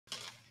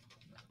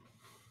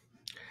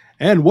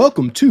And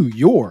welcome to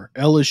your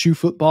LSU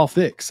Football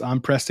Fix. I'm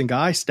Preston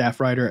Guy, staff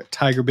writer at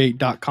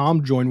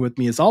TigerBait.com. Joined with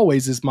me, as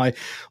always, is my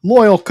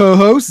loyal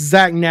co-host,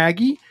 Zack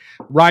Nagy,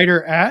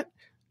 writer at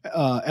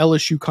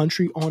LSU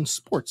Country on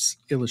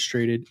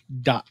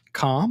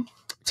SportsIllustrated.com.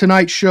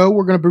 Tonight's show,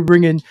 we're going to be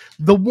bringing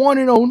the one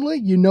and only,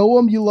 you know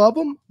him, you love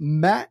him,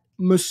 Matt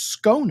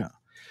Moscona.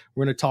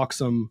 We're going to talk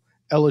some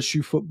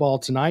LSU football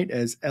tonight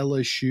as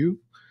LSU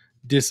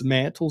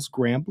dismantles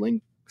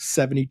Grambling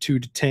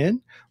 72-10.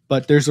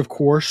 But there's, of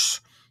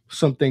course,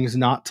 some things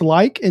not to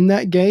like in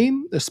that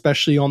game,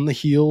 especially on the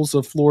heels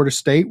of Florida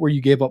State, where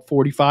you gave up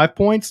 45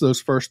 points.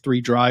 Those first three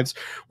drives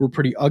were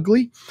pretty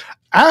ugly.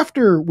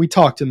 After we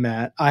talked to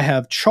Matt, I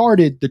have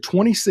charted the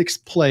 26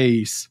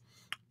 plays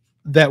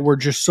that were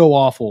just so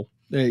awful,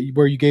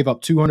 where you gave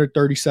up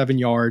 237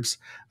 yards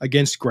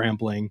against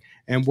Grambling.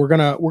 And we're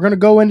gonna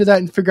go into that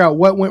and figure out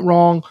what went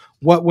wrong,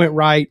 what went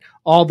right,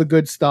 all the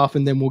good stuff,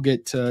 and then we'll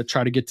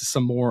try to get to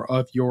some more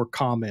of your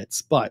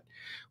comments. But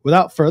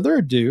without further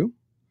ado,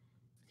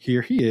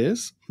 here he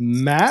is,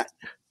 Matt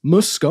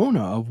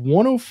Moscona of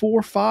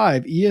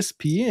 104.5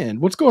 ESPN.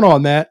 What's going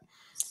on, Matt?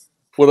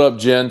 What up,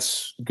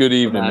 gents? Good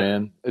evening,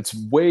 man. It's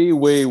way,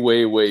 way,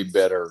 way, way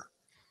better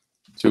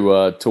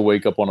to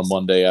wake up on a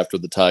Monday after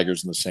the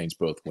Tigers and the Saints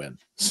both win.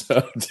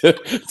 So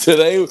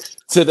today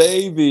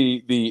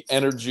the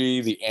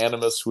energy, the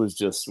animus was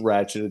just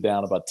ratcheted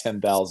down about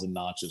 10,000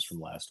 notches from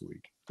last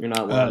week. You're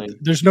not lying.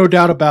 There's no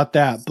doubt about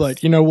that.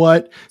 But you know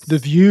what? The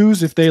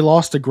views, if they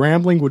lost to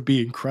Grambling, would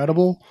be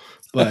incredible.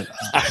 But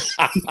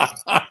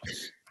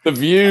the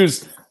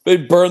views,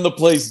 they'd burn the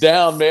place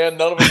down, man.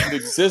 None of it would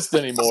exist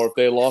anymore if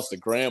they lost to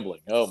Grambling.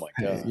 Oh, my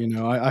God. You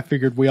know, I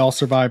figured we all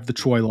survived the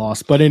Troy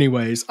loss. But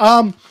anyways,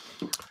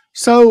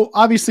 so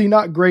obviously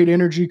not great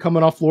energy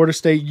coming off Florida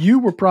State. You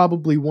were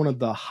probably one of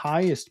the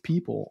highest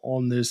people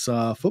on this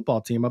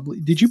football team. I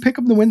believe. Did you pick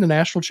up to win the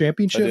national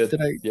championship?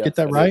 Did I get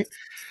that right?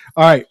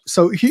 All right.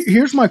 So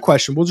here's my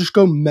question. We'll just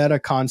go meta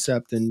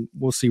concept and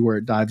we'll see where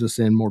it dives us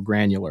in more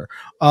granular.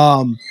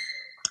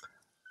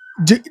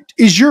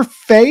 Is your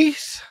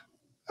faith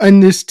in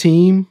this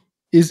team,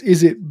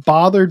 is it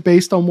bothered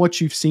based on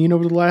what you've seen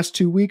over the last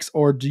 2 weeks,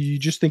 or do you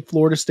just think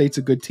Florida State's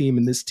a good team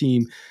and this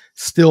team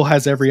still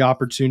has every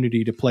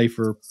opportunity to play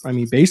for,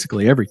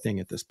 basically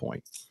everything at this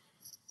point?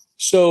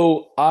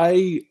 So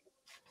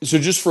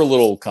just for a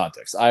little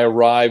context, I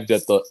arrived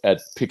at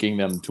picking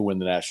them to win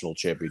the national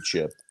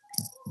championship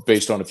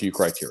based on a few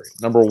criteria.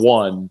 Number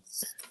one,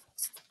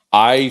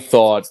 I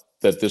thought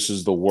that this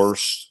is the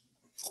worst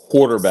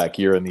quarterback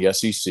year in the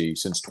SEC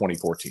since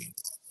 2014.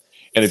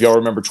 And if y'all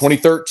remember,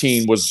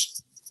 2013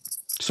 was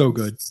so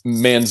good.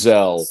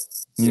 Manziel,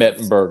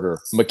 Mettenberger,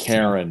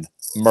 McCarron,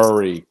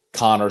 Murray,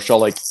 Connor, Shaw,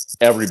 like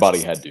everybody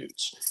had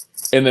dudes.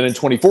 And then in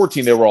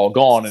 2014, they were all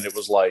gone, and it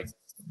was like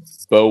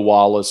Bo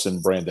Wallace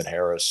and Brandon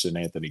Harris and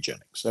Anthony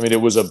Jennings.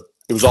 It was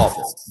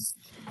awful.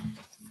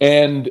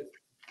 And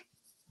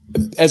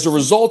as a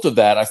result of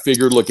that, I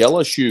figured, look,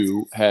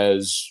 LSU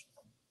has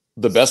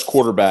the best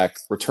quarterback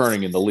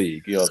returning in the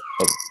league, a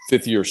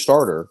fifth-year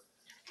starter.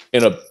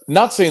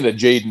 Not saying that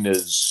Jaden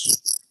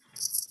is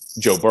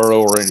Joe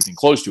Burrow or anything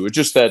close to it,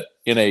 just that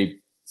in a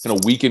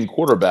weakened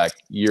quarterback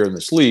year in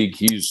this league,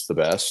 he's the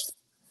best.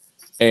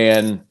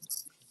 And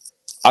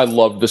I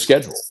loved the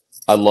schedule.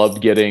 I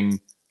loved getting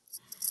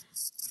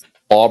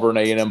Auburn,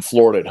 A&M,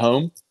 Florida at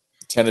home,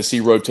 Tennessee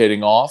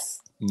rotating off,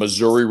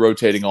 Missouri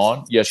rotating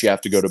on. Yes, you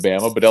have to go to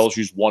Bama, but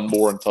LSU's won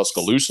more in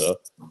Tuscaloosa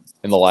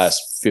in the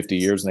last 50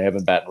 years than they have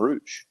in Baton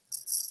Rouge.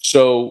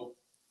 So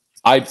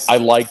I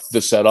liked the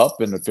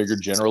setup, and I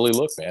figured generally,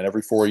 look, man,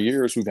 every 4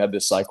 years we've had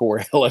this cycle where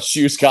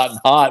LSU's gotten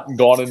hot and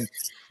gone and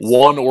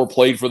won or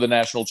played for the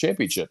national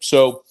championship.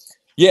 So,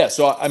 yeah, I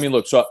sort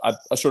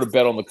of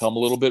bet on the come a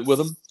little bit with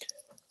them.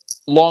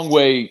 Long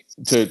way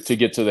to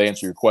get to the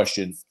answer to your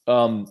question. We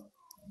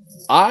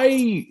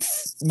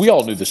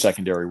all knew the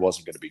secondary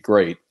wasn't going to be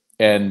great.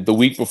 And the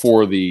week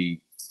before the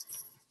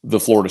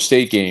Florida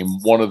State game,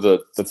 one of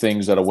the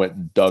things that I went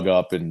and dug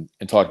up and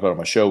talked about on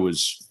my show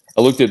was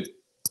I looked at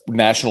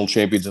national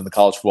champions in the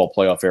college football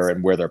playoff era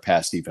and where their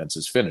pass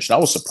defenses finished. And I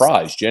was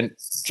surprised,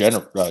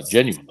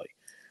 genuinely.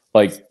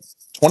 Like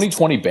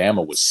 2020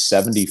 Bama was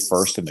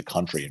 71st in the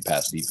country in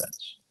pass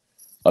defense.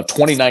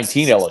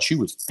 2019 LSU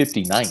was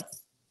 59th.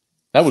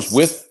 That was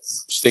with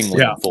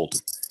Stingley and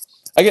Fulton.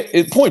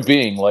 Point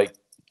being, like,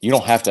 you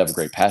don't have to have a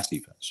great pass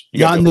defense. You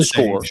got to be able to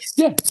score.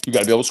 Yeah, you got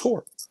to be able to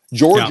score.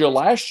 Georgia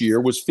last year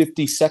was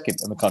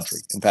 52nd in the country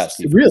in pass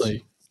defense.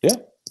 Really? Yeah.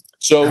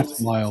 So that's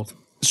wild.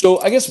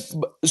 So I guess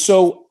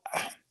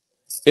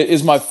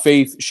is my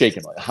faith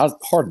shaken? Like,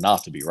 hard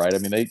not to be, right?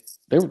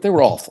 They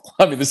were awful.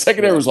 The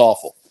secondary was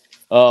awful,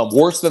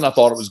 worse than I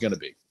thought it was going to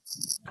be.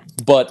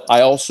 But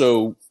I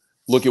also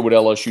look at what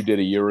LSU did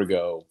a year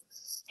ago,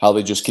 how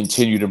they just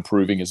continued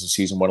improving as the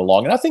season went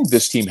along, and I think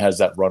this team has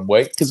that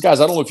runway. Because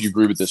guys, I don't know if you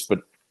agree with this,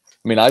 but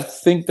I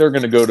think they're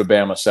going to go to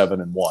Bama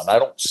 7-1. I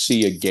don't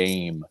see a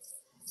game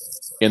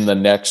in the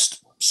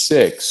next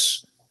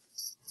 6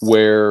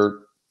 where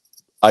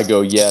I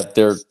go, yeah,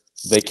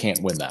 they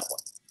can't win that one.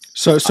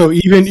 So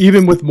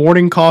even with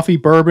morning coffee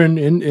bourbon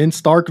in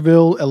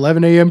Starkville,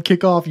 11 a.m.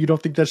 kickoff, you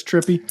don't think that's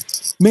trippy?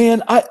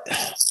 Man,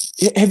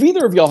 have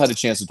either of y'all had a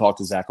chance to talk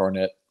to Zach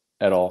Arnett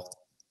at all?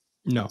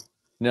 No.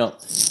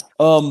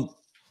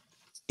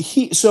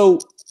 So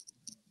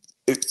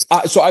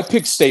I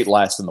picked State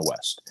last in the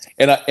West,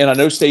 and I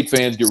know State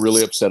fans get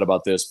really upset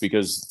about this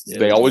because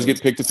they always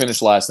get picked to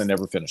finish last, they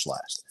never finish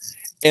last,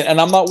 and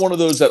I'm not one of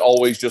those that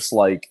always just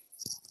like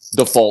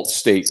default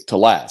State to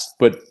last.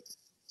 But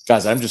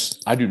guys,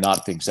 I do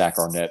not think Zach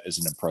Arnett is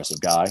an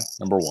impressive guy.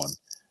 Number one,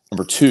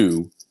 number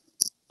two,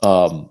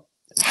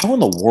 how in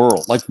the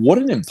world? Like, what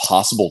an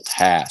impossible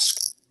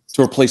task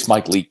to replace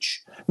Mike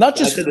Leach. Not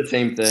just I said the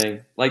same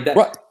thing like that.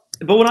 Right.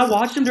 But when I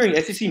watched him during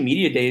SEC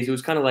media days, it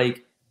was kind of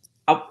like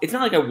it's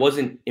not like I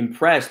wasn't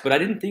impressed, but I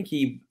didn't think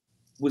he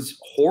was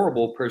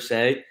horrible per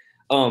se.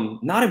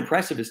 Not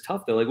impressive is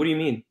tough though. Like, what do you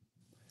mean?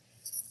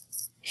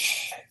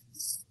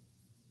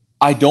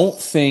 I don't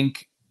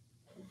think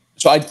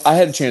so. I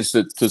had a chance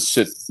to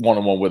sit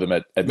one-on-one with him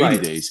at media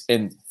days,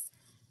 and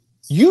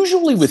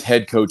usually with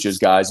head coaches,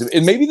 guys,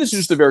 and maybe this is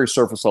just a very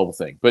surface level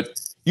thing, but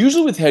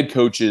usually with head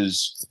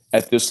coaches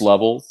at this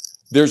level,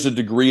 there's a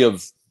degree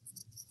of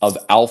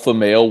alpha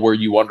male where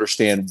you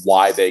understand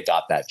why they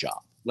got that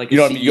job. Like a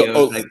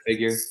CEO type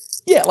figure.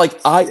 Yeah, like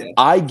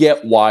I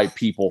get why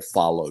people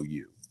follow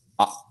you.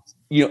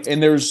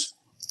 And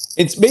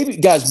it's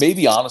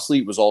maybe honestly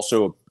it was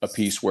also a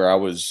piece where I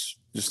was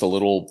just a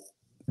little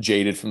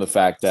jaded from the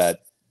fact that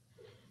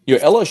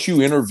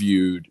LSU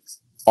interviewed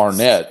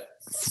Arnett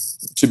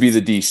to be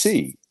the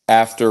DC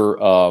after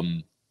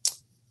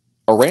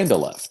Aranda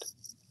left,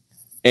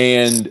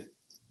 and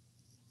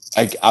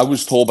I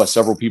was told by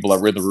several people that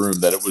were in the room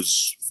that it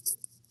was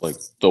like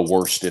the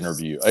worst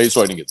interview.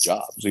 So I didn't get the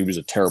job. So it was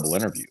a terrible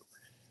interview.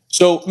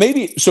 So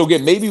maybe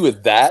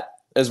with that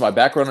as my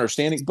background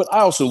understanding, but I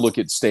also look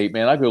at State,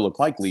 man. I go look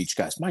Mike Leach,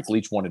 guys. Mike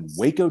Leach won in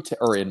Waco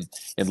or in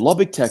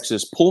Lubbock,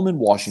 Texas, Pullman,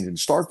 Washington,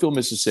 Starkville,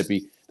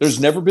 Mississippi. There's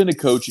never been a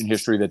coach in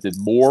history that did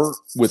more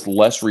with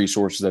less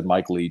resources than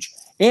Mike Leach,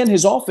 and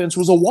his offense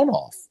was a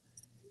one-off.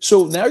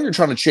 So now you're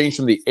trying to change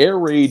from the air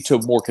raid to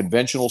a more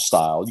conventional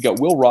style. You got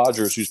Will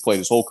Rogers, who's played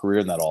his whole career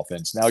in that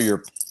offense. Now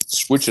you're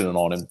switching it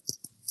on him.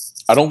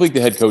 I don't think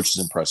the head coach is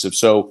impressive.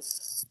 So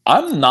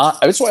I'm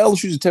not. That's why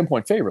LSU's a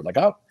 10-point favorite.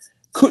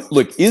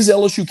 Is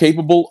LSU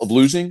capable of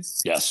losing?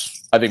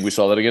 Yes. I think we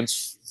saw that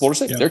against Florida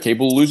State. Yeah. They're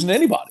capable of losing to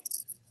anybody.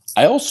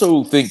 I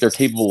also think they're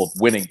capable of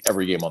winning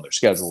every game on their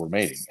schedule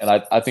remaining.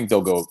 And I think they'll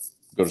go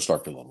to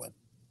Starkville and win.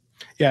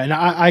 Yeah, and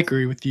I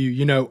agree with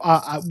you.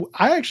 I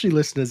actually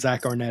listened to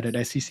Zach Arnett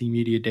at SEC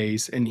Media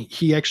Days, and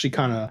he actually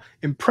kind of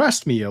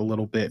impressed me a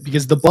little bit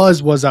because the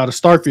buzz was out of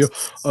Starkville.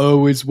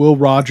 Oh, is Will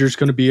Rogers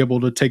going to be able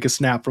to take a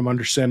snap from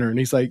under center? And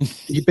he's like,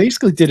 he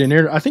basically did an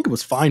I think it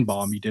was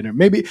Feinbaum. He did it.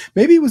 Maybe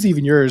it was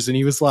even yours. And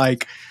he was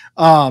like,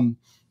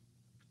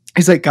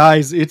 he's like,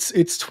 guys, it's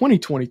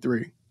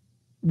 2023.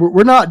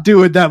 We're not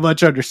doing that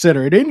much under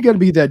center. It ain't going to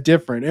be that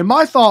different. And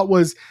my thought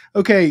was,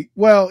 okay,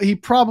 well, he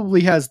probably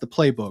has the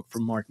playbook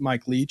from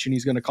Mike Leach, and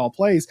he's going to call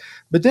plays.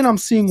 But then I'm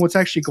seeing what's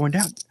actually going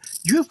down.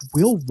 You have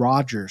Will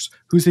Rogers,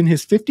 who's in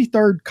his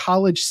 53rd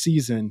college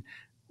season,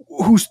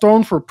 who's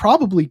thrown for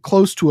probably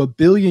close to 1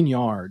 billion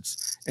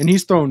yards, and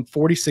he's thrown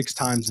 46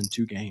 times in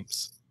 2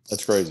 games.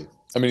 That's crazy.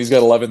 I mean, he's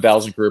got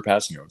 11,000 career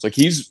passing yards. Like,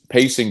 he's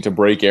pacing to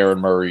break Aaron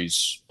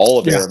Murray's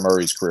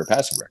career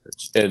passing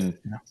records. And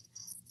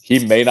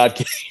he may not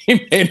get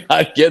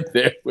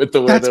there with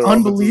the way that's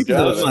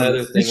unbelievable. That's my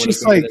other thing. It's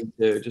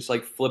just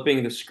like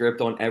flipping the script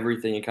on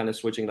everything and kind of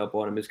switching it up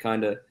on him is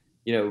kind of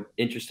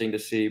interesting to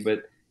see.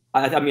 But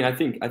I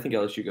think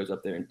LSU goes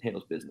up there and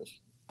handles business.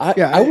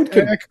 I would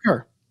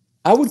concur.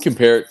 I would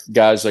compare it,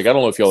 guys. Like, I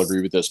don't know if y'all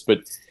agree with this, but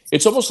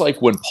it's almost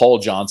like when Paul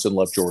Johnson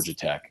left Georgia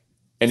Tech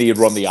and he had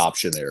run the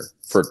option there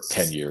for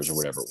 10 years or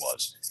whatever it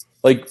was.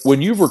 Like,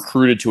 when you've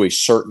recruited to a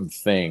certain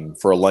thing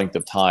for a length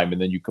of time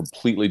and then you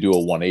completely do a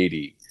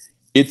 180.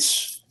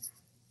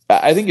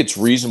 I think it's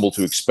reasonable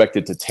to expect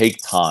it to take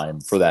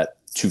time for that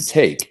to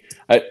take.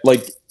 I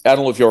don't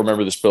know if y'all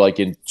remember this, but like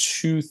in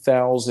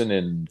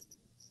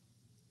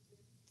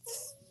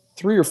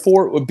 2003 or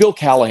 4, Bill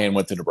Callahan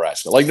went to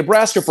Nebraska. Like,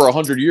 Nebraska for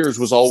 100 years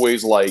was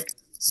always like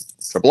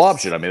triple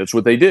option. I mean, that's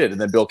what they did.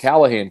 And then Bill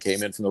Callahan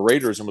came in from the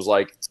Raiders and was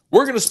like,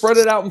 we're going to spread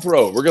it out and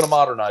throw it. We're going to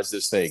modernize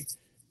this thing.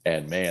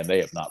 And man,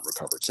 they have not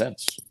recovered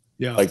since.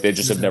 Yeah. Like, they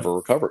just have never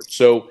recovered.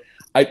 So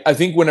I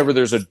think whenever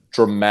there's a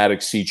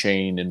dramatic sea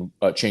change and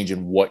change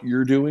in what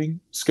you're doing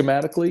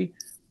schematically,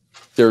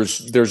 there's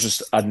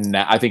just there's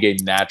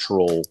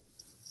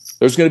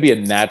going to be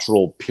a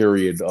natural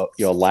period,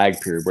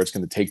 lag period where it's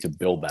going to take to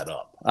build that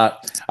up.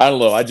 I don't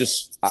know.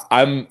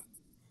 I'm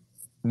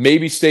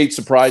maybe State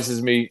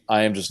surprises me.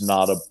 I am just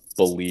not a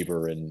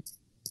believer in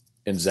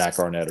Zach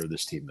Arnett or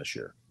this team this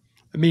year.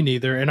 Me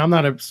neither. And I'm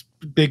not a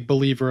big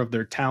believer of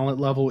their talent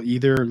level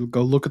either.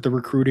 Go look at the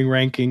recruiting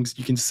rankings.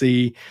 You can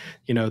see,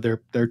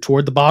 they're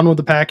toward the bottom of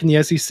the pack in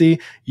the SEC.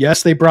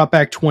 Yes, they brought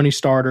back 20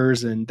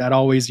 starters, and that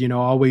always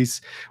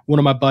one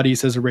of my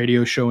buddies has a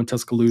radio show in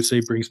Tuscaloosa.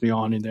 He brings me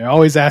on, and they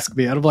always ask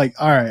me. I'm like,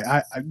 all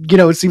right,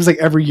 it seems like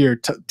every year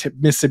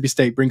Mississippi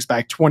State brings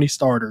back 20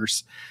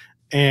 starters,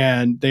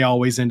 and they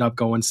always end up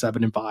going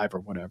 7-5 or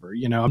whatever.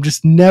 I'm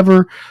just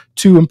never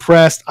too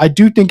impressed. I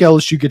do think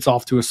LSU gets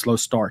off to a slow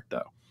start,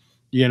 though.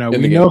 We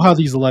know how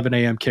these 11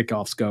 a.m.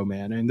 kickoffs go,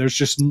 man. And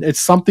it's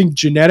something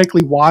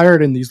genetically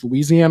wired in these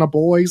Louisiana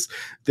boys.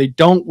 They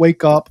don't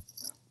wake up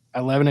at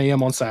 11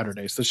 a.m. on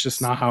Saturdays. That's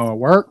just not how it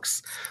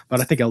works. But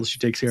I think LSU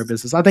takes care of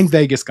business. I think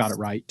Vegas got it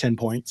right, 10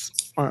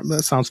 points. All right,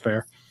 that sounds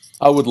fair.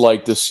 I would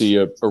like to see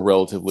a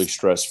relatively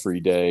stress-free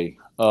day.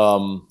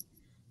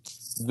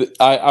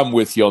 I'm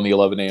with you on the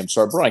 11 a.m.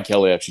 start. Brian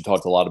Kelly actually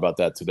talked a lot about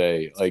that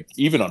today. Like,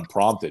 even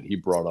unprompted, he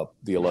brought up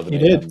the 11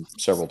 a.m.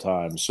 several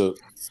times. So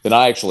then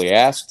I actually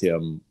asked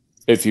him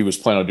if he was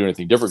planning on doing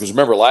anything different. Because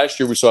remember, last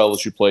year we saw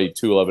LSU play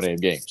 2 11 a.m.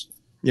 games.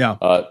 Yeah.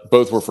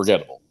 Both were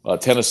forgettable.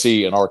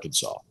 Tennessee and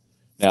Arkansas.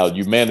 Now,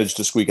 you managed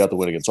to squeak out the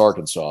win against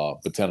Arkansas,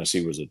 but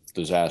Tennessee was a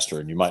disaster,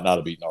 and you might not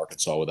have beaten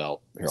Arkansas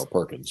without Harold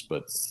Perkins.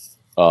 But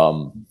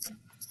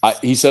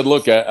he said,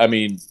 look, I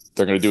mean,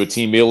 they're going to do a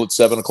team meal at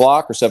 7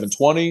 o'clock or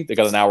 7:20. They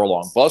got an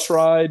hour-long bus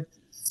ride.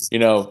 You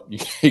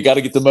got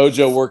to get the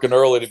mojo working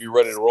early to be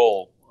ready to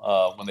roll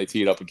when they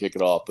tee it up and kick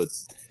it off. But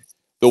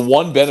the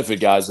one benefit,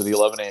 guys, of the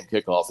 11 a.m.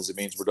 kickoff is it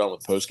means we're done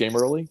with post-game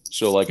early.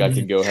 So, I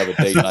can go have a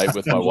date night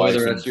with my wife.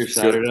 The rest of your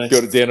Saturday.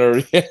 Go to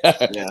dinner.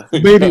 Yeah.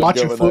 Maybe watch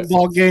a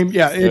football game.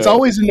 Yeah, it's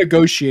always a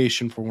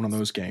negotiation for one of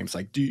those games.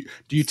 Like, do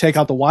you take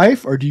out the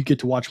wife, or do you get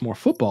to watch more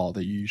football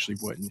that you usually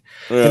wouldn't?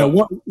 Yeah.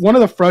 One of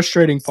the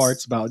frustrating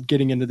parts about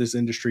getting into this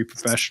industry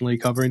professionally,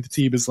 covering the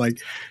team, is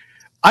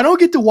I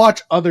don't get to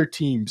watch other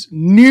teams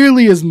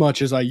nearly as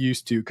much as I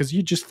used to because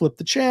you just flip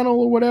the channel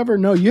or whatever.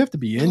 No, you have to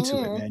be into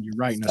it, man. You're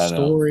writing a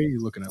story.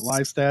 You're looking at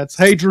live stats.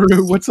 Hey, Drew,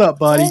 what's up,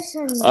 buddy?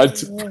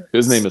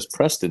 His name is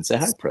Preston. Say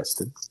hi,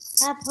 Preston.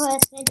 Hi,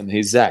 Preston. And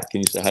he's Zack. Can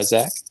you say hi,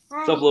 Zack?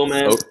 What's up, little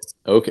man?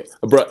 Oh, okay.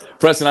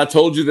 Preston, I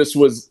told you this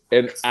was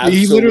an absolute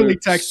He literally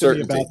texted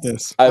certainty. me about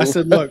this. I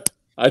said, look.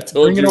 I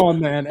told Bring you. Bring it on,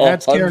 man.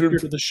 Adds character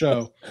to the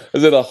show. I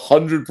said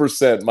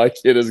 100% my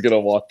kid is going to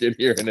walk in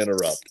here and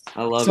interrupt.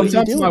 I love it.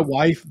 Sometimes my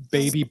wife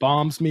baby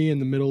bombs me in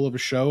the middle of a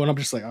show, and I'm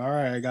just like, all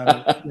right, I got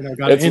to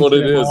That's what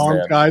it is,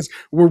 man. Guys.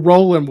 We're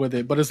rolling with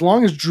it. But as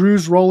long as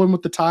Drew's rolling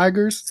with the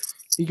Tigers,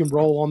 he can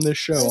roll on this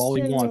show all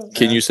he wants.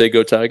 Can you say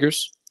go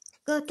Tigers?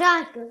 Go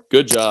Tigers.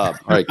 Good job.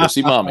 All right, go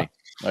see mommy.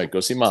 All right, go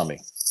see mommy.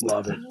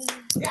 Love it.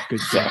 Good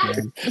job,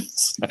 man.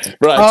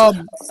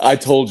 Right. I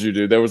told you,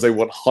 dude, there was a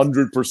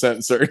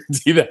 100%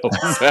 certainty that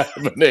was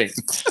happening.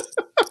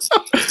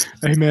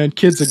 Hey, man,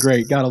 kids are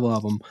great. Gotta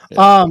love them.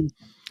 Yeah.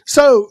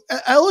 So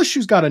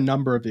LSU's got a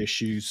number of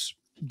issues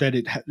that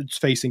it's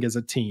facing as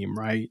a team,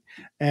 right?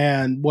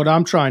 And what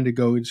I'm trying to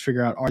go is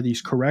figure out, are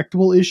these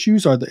correctable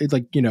issues? Are they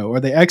are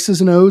they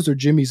X's and O's or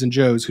Jimmy's and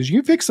Joe's? Because you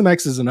can fix some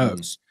X's and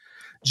O's.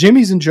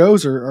 Jimmy's and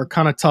Joe's are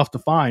kind of tough to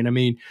find. I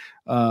mean,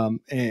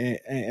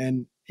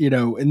 and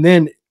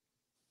then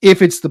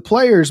if it's the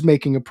players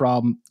making a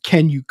problem,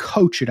 can you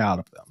coach it out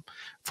of them?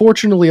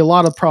 Fortunately, a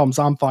lot of problems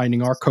I'm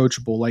finding are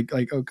coachable. Like,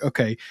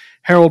 okay,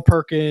 Harold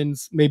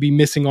Perkins maybe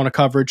missing on a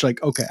coverage.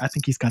 Like, okay, I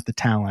think he's got the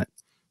talent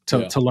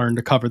to learn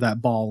to cover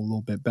that ball a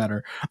little bit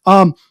better.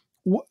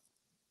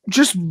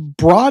 Just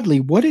broadly,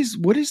 what is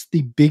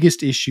the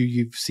biggest issue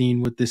you've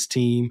seen with this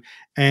team?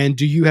 And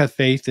do you have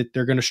faith that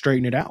they're going to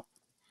straighten it out?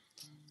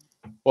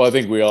 Well, I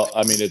think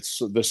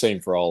it's the same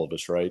for all of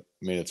us, right?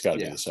 I mean, it's got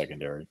to be the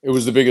secondary. It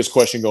was the biggest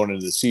question going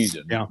into the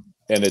season. Yeah.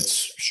 And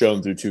it's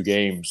shown through 2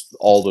 games,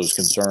 all those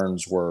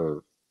concerns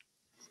were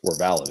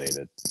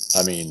validated.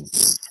 I mean,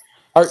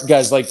 all right,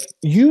 guys,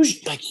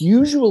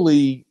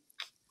 usually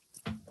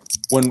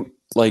when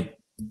and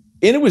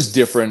it was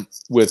different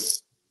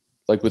with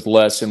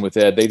Les and with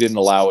Ed, they didn't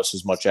allow us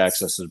as much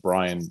access as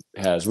Brian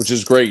has, which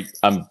is great.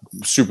 I'm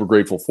super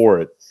grateful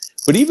for it.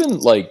 But even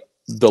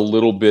the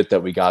little bit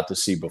that we got to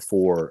see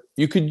before,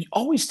 you could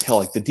always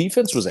tell the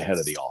defense was ahead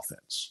of the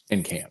offense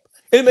in camp.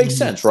 And it makes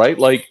sense, right?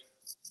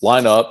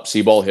 Line up,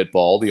 see ball, hit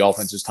ball, the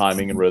offense's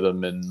timing and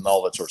rhythm and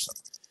all that sort of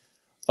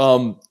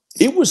stuff.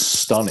 It was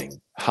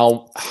stunning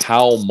how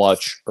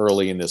much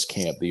early in this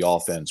camp the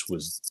offense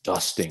was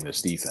dusting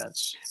this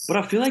defense. But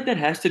I feel like that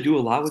has to do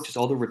a lot with just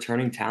all the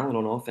returning talent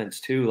on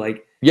offense too.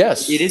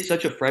 Yes, it is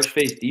such a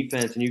fresh-faced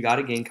defense, and you got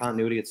to gain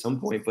continuity at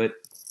some point. But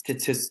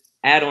to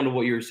add on to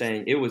what you were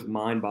saying, it was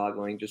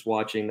mind-boggling just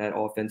watching that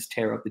offense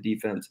tear up the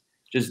defense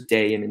just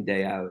day in and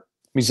day out.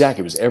 I mean, Zack,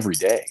 it was every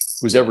day.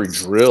 It was every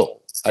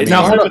drill. It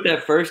started with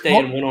that first day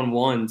in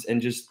one-on-ones,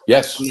 and just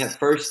on that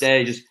first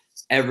day, just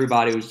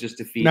everybody was just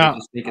defeated,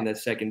 just thinking that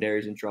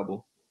secondary's in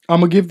trouble. I'm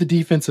going to give the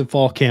defense in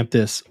fall camp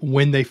this.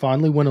 When they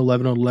finally went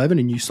 11-11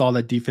 and you saw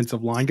that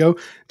defensive line go,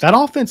 that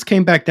offense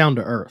came back down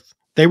to earth.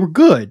 They were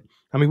good.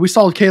 I mean, we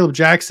saw Caleb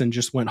Jackson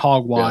just went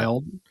hog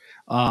wild.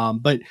 Yeah.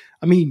 But,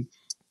 I mean,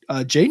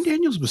 Jaden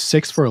Daniels was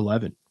 6 for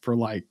 11 for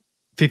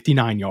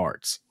 59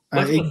 yards.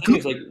 That's the thing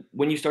is, like,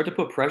 when you start to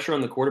put pressure on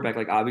the quarterback,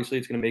 like, obviously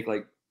it's going to make,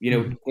 like,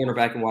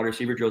 cornerback and wide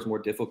receiver drills more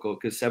difficult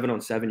because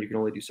 7-on-7 you can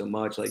only do so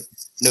much. Like,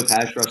 no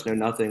pass rush, no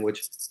nothing,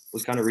 which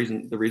was kind of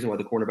the reason why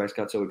the cornerbacks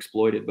got so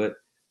exploited. But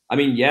I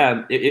mean,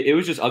 yeah, it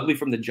was just ugly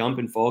from the jump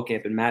in fall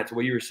camp. And Matt, to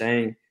what you were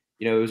saying,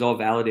 it was all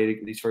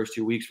validated these first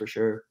 2 weeks for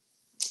sure.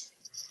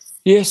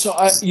 Yeah, so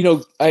I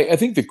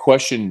think the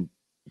question,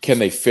 can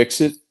they fix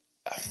it?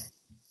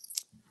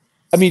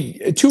 I mean,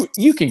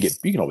 you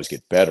can always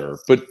get better,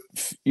 but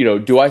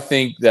do I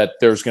think that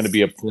there's going to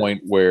be a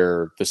point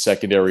where the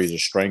secondary is a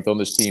strength on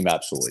this team?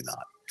 Absolutely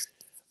not.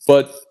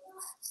 But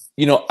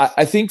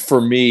I think for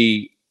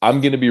me,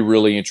 I'm going to be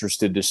really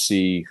interested to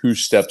see who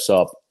steps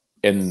up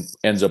and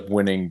ends up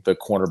winning the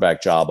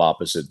cornerback job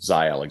opposite Zy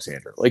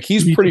Alexander. Like,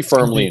 he's pretty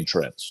firmly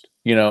entrenched.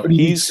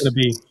 He's going to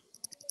be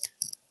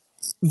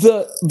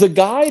the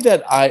guy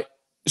that I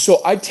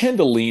tend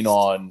to lean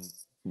on.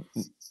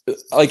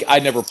 Like, I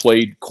never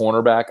played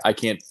cornerback. I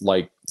can't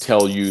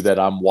tell you that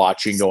I'm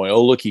watching going,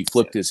 oh, look, he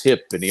flipped his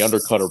hip and he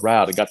undercut a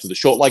route and got to the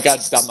shoulder. Like, I'm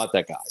not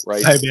that guy,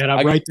 right? Hey, man,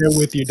 I'm right there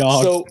with you,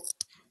 dog.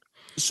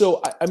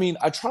 So I mean,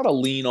 I try to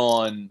lean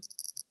on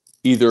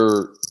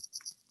either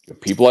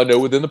people I know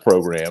within the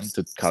program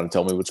to kind of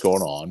tell me what's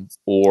going on,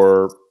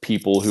 or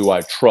people who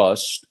I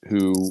trust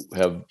who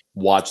have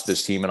watched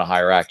this team in a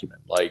higher acumen.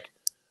 Like,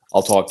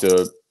 I'll talk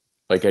to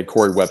I had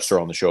Corey Webster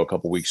on the show a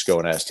couple weeks ago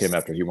and asked him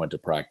after he went to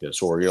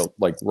practice, or,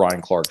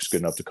 Ryan Clark's good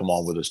enough to come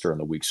on with us during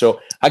the week. So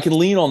I can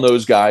lean on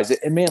those guys.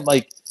 And man,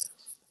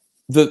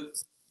 the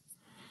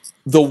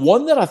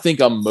one that I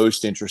think I'm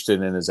most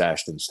interested in is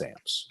Ashton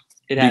Stamps,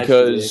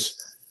 because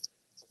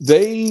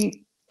they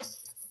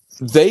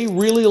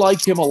really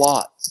like him a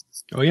lot.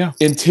 Oh yeah.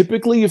 And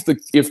typically if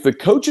the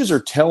coaches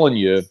are telling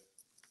you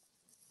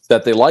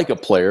that they like a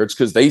player, it's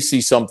because they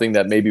see something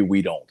that maybe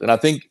we don't. And I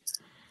think,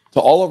 to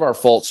all of our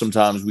faults,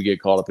 sometimes we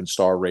get caught up in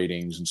star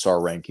ratings and star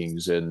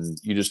rankings, and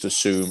you just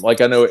assume. I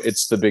know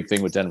it's the big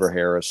thing with Denver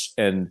Harris,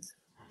 and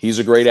he's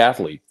a great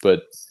athlete,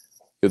 but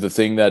the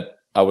thing that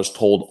I was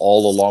told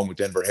all along with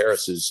Denver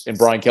Harris is, and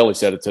Brian Kelly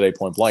said it today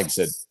point blank, he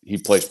said he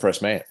plays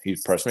press man.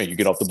 He's press man. You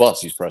get off the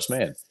bus, he's press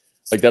man.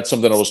 That's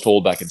something I was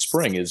told back in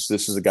spring, is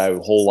this is a guy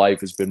whose whole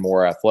life has been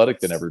more athletic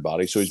than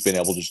everybody, so he's been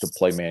able just to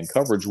play man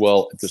coverage.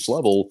 Well, at this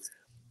level,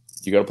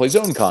 you got to play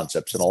zone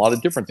concepts and a lot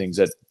of different things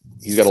that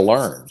he's got to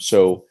learn.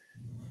 So,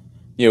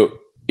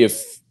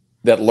 if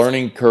that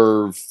learning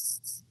curve,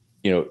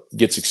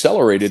 gets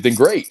accelerated, then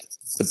great.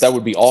 But that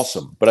would be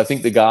awesome. But I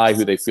think the guy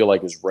who they feel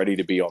like is ready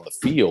to be on the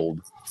field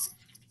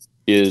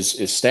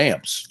is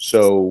Stamps.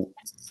 So,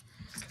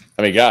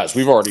 I mean, guys,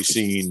 we've already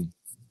seen,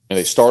 and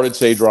they started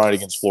Sage Ryan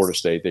against Florida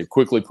State. They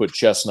quickly put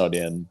Chestnut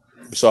in.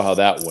 We saw how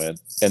that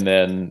went. And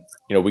then,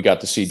 we got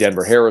to see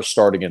Denver Harris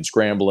start against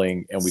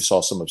Grambling, and we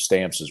saw some of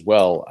Stamps as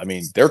well. I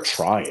mean, they're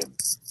trying.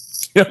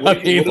 They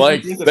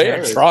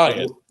are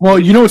trying.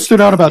 Well, what stood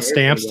out about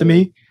Stamps to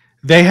me?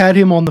 They had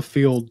him on the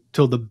field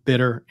till the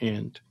bitter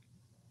end.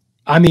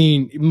 I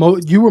mean,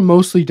 you were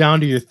mostly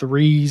down to your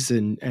threes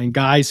and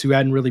guys who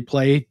hadn't really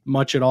played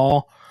much at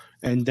all.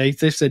 And they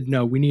said,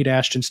 no, we need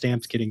Ashton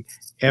Stamps getting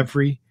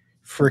every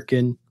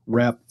freaking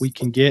rep we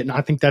can get. And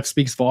I think that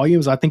speaks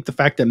volumes. I think the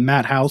fact that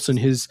Matt House and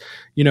his,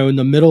 in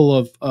the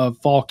middle of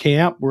fall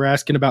camp, we're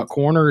asking about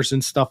corners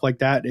and stuff like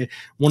that.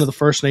 One of the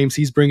first names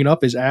he's bringing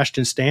up is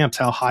Ashton Stamps,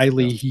 how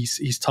highly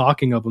he's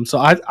talking of him. So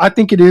I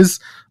think it is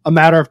a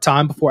matter of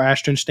time before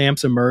Ashton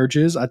Stamps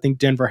emerges. I think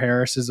Denver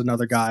Harris is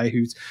another guy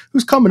who's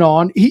coming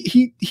on.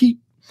 He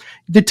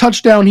the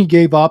touchdown he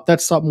gave up,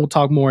 that's something we'll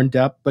talk more in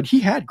depth, but he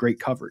had great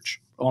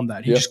coverage on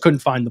that. He just couldn't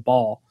find the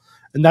ball.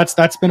 And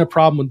that's been a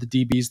problem with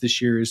the DBs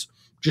this year, is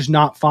just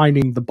not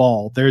finding the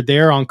ball. They're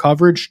there on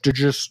coverage to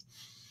just,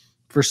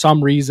 for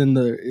some reason,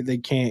 they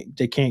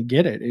can't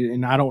get it.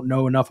 And I don't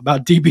know enough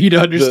about DB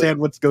to understand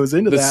what goes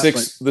into that.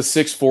 The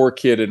 6'4"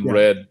 kid in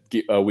red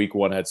week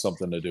one had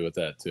something to do with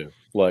that too.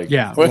 When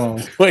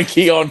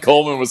Keon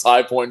Coleman was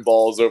high point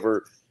balls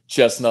over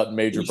Chestnut and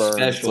Major Burns.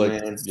 Special,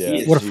 man.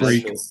 Yeah, what a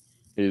freak.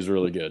 He's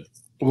really good.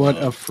 What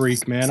a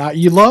freak, man.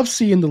 You love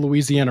seeing the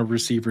Louisiana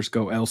receivers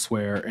go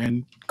elsewhere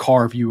and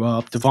carve you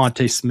up,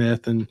 Devontae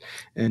Smith and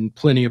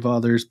plenty of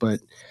others.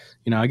 But,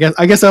 I guess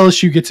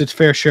LSU gets its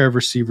fair share of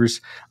receivers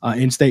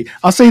in state.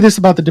 I'll say this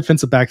about the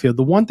defensive backfield.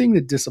 The one thing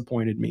that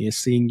disappointed me is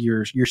seeing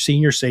your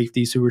senior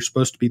safeties, who are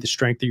supposed to be the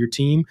strength of your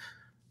team,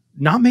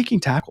 not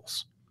making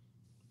tackles.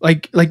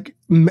 What's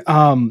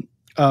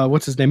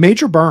his name?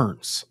 Major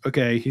Burns.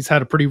 Okay, he's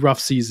had a pretty rough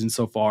season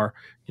so far.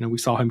 We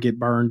saw him get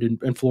burned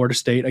in Florida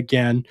State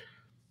again.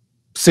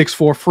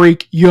 6'4"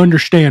 freak, you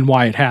understand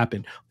why it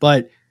happened.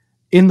 But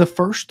in the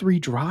first 3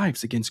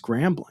 drives against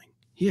Grambling,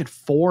 he had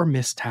 4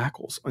 missed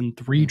tackles on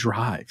 3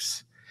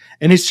 drives.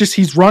 And it's just,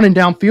 he's running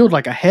downfield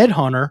like a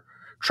headhunter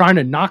trying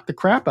to knock the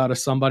crap out of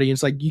somebody. And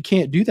it's like, you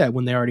can't do that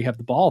when they already have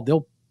the ball.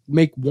 They'll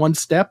make one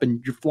step and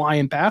you're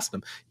flying past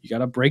them. You got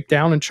to break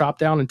down and chop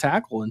down and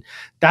tackle. And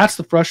that's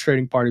the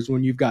frustrating part, is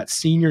when you've got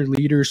senior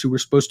leaders who were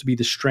supposed to be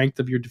the strength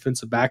of your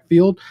defensive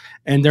backfield,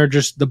 and they're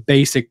just the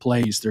basic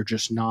plays. They're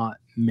just not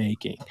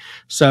making.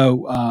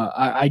 So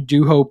I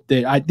do hope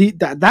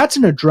that that's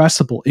an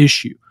addressable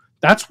issue.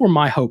 That's where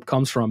my hope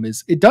comes from.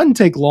 Is it doesn't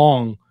take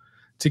long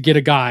to get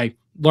a guy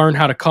learn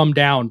how to come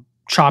down,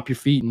 chop your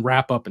feet, and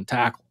wrap up and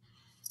tackle.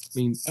 I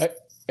mean,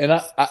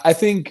 I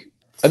think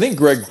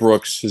Greg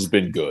Brooks has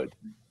been good.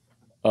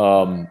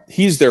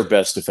 He's their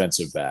best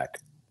defensive back.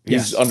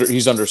 He's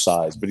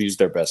undersized, but he's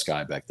their best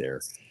guy back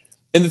there.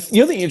 And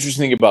the other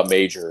interesting thing about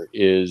Major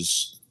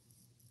is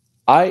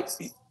I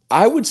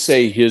would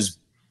say his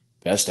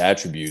best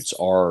attributes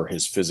are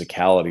his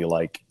physicality.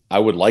 Like, I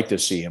would like to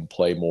see him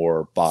play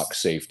more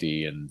box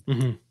safety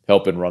and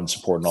help in run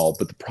support and all.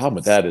 But the problem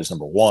with that is,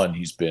 number one,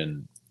 he's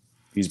been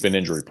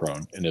injury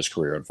prone in his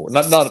career,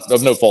 unfortunately. Not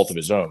of no fault of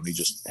his own. He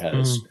just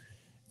has.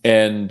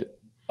 And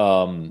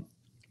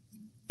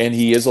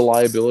he is a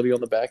liability on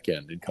the back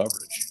end in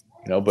coverage.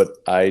 But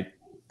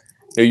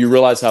you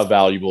realize how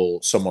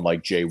valuable someone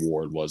like Jay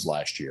Ward was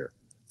last year,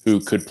 who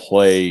could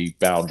play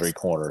boundary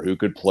corner, who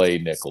could play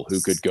nickel, who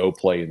could go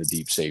play in the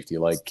deep safety.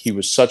 Like, he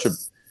was such a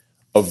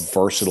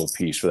versatile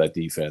piece for that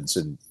defense.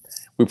 And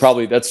we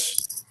probably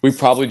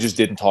just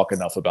didn't talk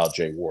enough about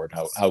Jay Ward,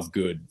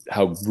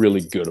 how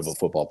really good of a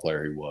football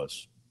player he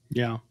was.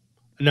 Yeah.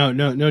 No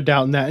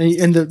doubt in that.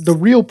 And the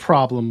real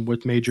problem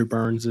with Major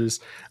Burns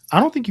is I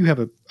don't think you have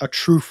a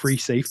true free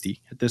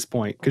safety at this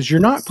point, because you're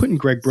not putting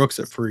Greg Brooks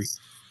at free.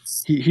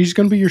 He's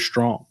going to be your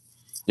strong.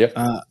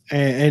 Yeah.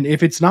 And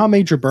if it's not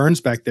Major Burns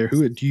back there,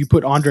 who do you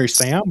put? Andre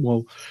Sam?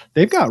 Well,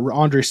 they've got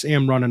Andre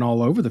Sam running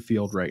all over the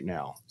field right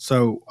now.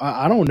 So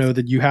I don't know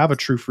that you have a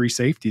true free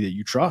safety that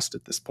you trust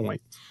at this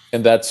point.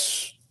 And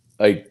that's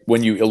like,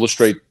 when you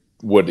illustrate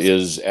what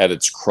is at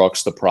its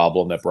crux the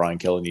problem that Brian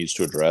Kelly needs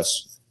to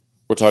address.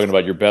 We're talking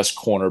about your best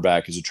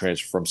cornerback is a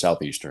transfer from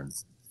Southeastern.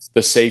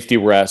 The safety,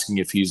 we're asking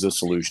if he's the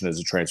solution, as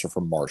a transfer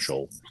from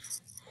Marshall.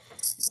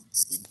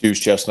 Deuce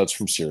Chestnut's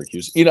from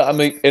Syracuse. I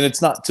mean, and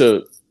it's not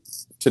to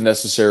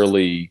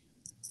necessarily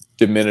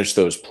diminish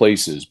those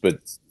places, but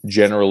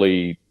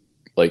generally,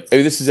 like, I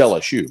mean, this is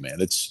LSU,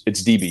 man. It's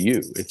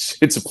DBU.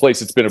 It's a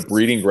place that's been a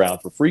breeding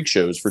ground for freak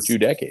shows for 2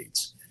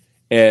 decades.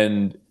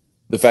 And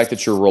the fact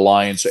that you're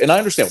relying, and I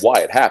understand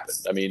why it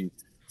happened. I mean,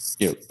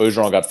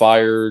 Ogeron got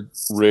fired,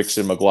 Ricks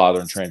and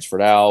McLaughlin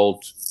transferred out,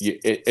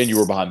 and you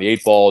were behind the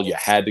 8 ball. You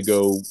had to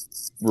go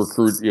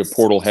recruit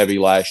portal heavy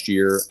last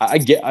year. I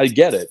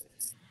get it,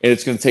 and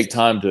it's going to take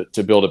time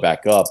to build it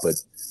back up. But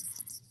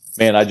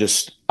man, I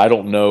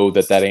don't know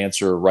that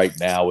answer right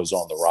now is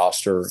on the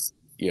roster.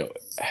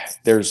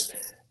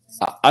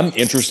 I'm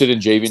interested in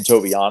Javian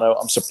Toviano.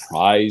 I'm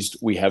surprised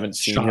we haven't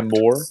seen him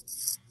more,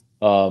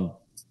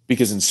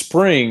 because in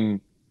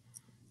spring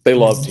they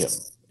loved him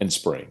in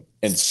spring.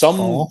 And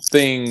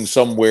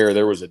somewhere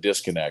there was a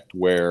disconnect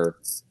where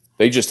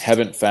they just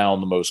haven't found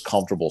the most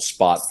comfortable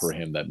spot for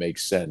him that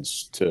makes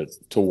sense to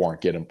warrant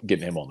getting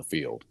him on the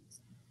field.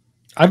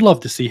 I'd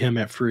love to see him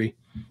at free,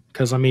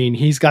 because, I mean,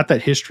 he's got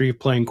that history of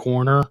playing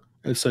corner.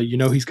 And so,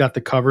 he's got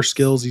the cover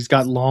skills. He's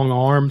got long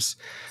arms.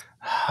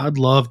 I'd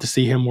love to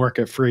see him work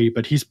at free,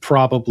 but he's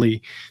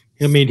probably –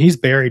 he's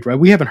buried, right?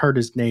 We haven't heard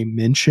his name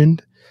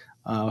mentioned.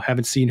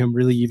 Haven't seen him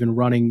really even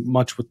running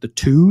much with the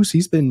 2s.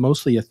 He's been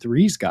mostly a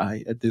 3s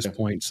guy at this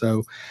point.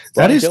 So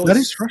that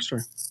is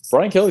frustrating.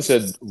 Brian Kelly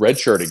said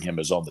redshirting him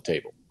is on the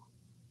table.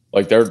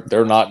 Like,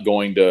 they're not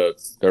going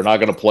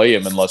to play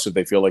him unless if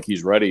they feel like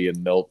he's ready,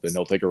 and they'll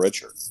take a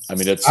redshirt. I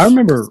mean, I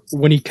remember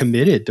when he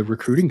committed, the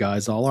recruiting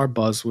guys, all our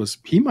buzz was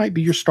he might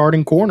be your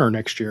starting corner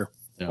next year,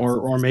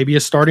 or maybe a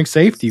starting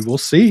safety. We'll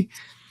see.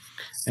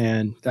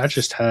 And that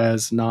just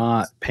has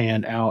not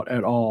panned out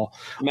at all.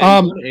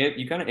 Man,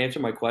 you kind of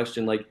answered my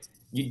question. Like,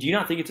 do you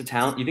not think it's a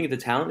talent? You think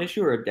it's a talent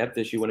issue or a depth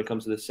issue when it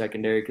comes to the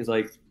secondary? Because,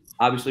 like,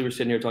 obviously we're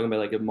sitting here talking about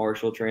like a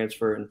Marshall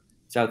transfer and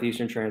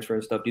Southeastern transfer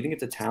and stuff. Do you think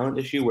it's a talent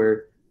issue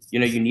where you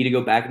need to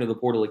go back into the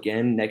portal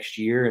again next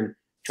year and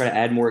try to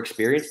add more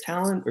experienced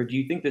talent, or do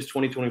you think this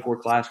 2024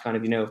 class kind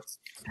of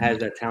has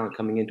that talent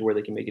coming into where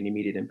they can make an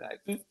immediate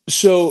impact?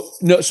 So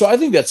I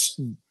think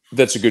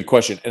that's a good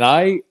question, and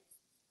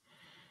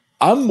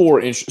I'm more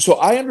interested. So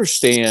I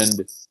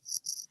understand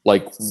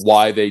like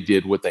why they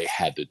did what they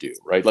had to do,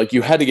 right? Like,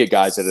 you had to get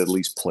guys that at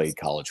least played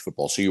college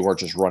football, so you weren't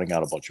just running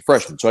out a bunch of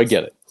freshmen. So I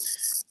get it.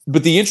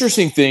 But the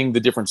interesting thing, the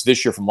difference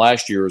this year from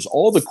last year, is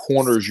all the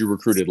corners you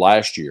recruited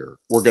last year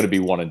were going to be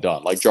one and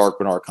done. Like Jark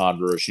Bernard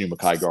Condor, Shanu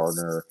Mackay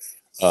Gardner,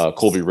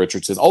 Colby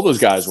Richardson, all those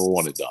guys were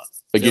one and done.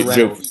 Like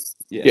Joe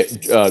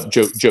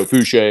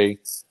Fouché,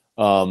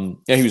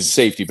 he was a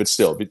safety, but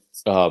still. But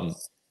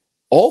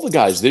all the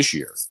guys this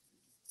year,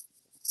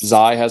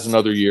 Zai has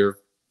another year.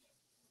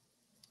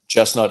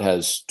 Chestnut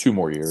has 2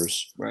 more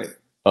years. Right.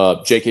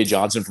 J.K.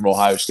 Johnson from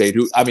Ohio State,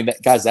 who, I mean,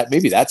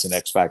 maybe that's an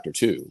X factor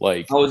too.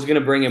 Like, I was going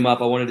to bring him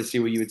up. I wanted to see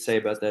what you would say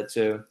about that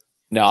too.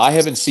 Now, I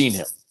haven't seen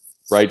him,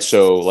 right?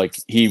 So, like,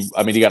 he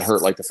got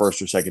hurt like the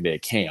first or second day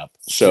of camp.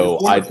 So,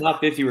 top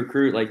 50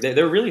 recruit, like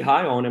they're really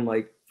high on him,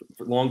 like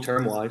long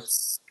term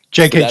wise.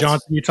 J.K.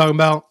 Johnson, you're talking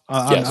about?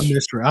 Yes. I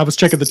missed her. I was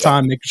checking the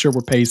time, making sure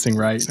we're pacing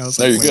right. I was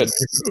no, you're good.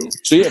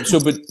 So,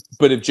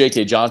 but if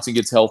J.K. Johnson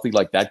gets healthy,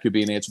 like, that could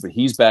be an answer. But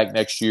he's back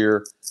next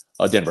year.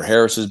 Denver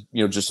Harris is,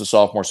 just a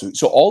sophomore.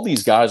 So all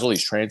these guys, all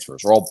these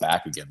transfers are all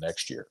back again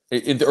next year,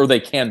 or they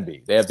can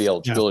be. They have the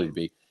eligibility to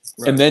be.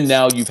 Right. And then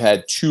now you've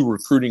had 2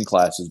 recruiting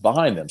classes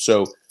behind them.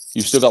 So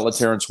you've still got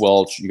LaTerrence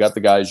Welch. You got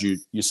the guys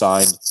you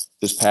signed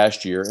this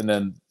past year, and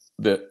then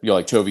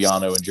like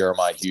Toviano and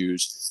Jeremiah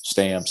Hughes,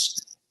 Stamps,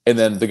 and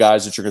then the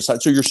guys that you're going to sign.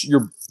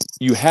 So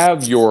you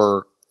have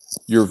your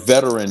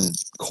veteran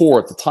core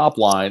at the top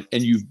line,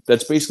 and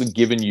that's basically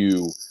given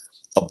you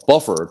a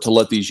buffer to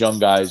let these young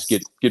guys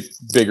get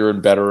bigger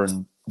and better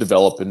and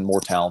develop and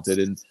more talented.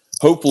 And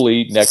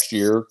hopefully next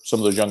year, some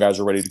of those young guys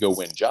are ready to go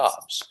win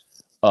jobs.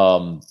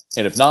 And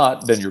if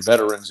not, then your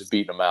veterans have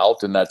beaten them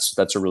out, and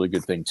that's a really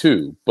good thing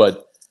too.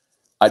 But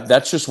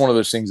that's just one of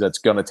those things that's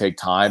going to take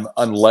time,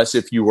 unless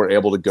if you were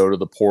able to go to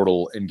the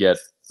portal and get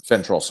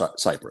Fentrell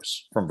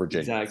Cypress from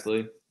Virginia.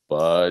 Exactly.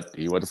 But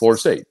he went to Florida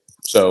State.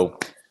 So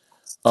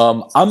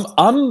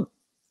I'm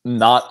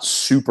not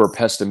super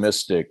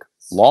pessimistic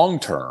long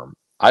term.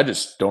 I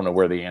just don't know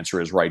where the answer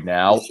is right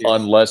now,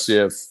 unless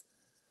if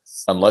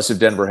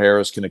Denver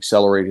Harris can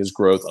accelerate his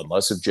growth,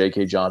 unless if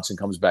J.K. Johnson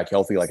comes back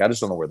healthy. Like, I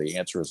just don't know where the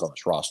answer is on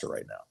this roster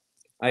right now.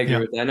 I agree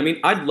with that. And I mean,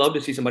 I'd love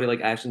to see somebody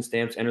like Ashton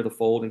Stamps enter the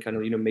fold and kind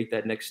of, make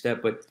that next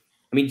step. But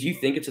I mean, do you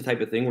think it's the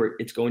type of thing where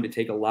it's going to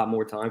take a lot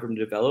more time for him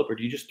to develop, or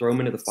do you just throw him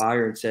into the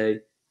fire and say,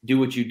 do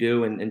what you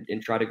do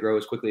and try to grow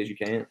as quickly as you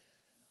can?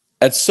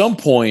 At some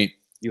point,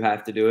 you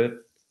have to do it.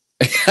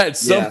 At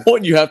some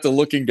point, you have to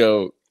look and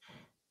go,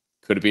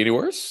 could it be any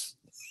worse?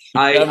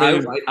 I'm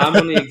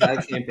on the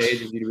exact same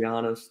page as you, to be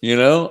honest.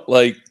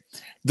 Like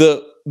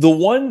the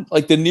one,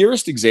 like the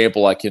nearest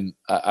example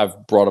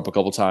I've brought up a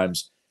couple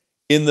times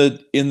in the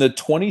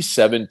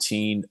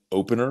 2017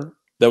 opener.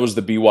 That was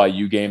the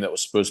BYU game that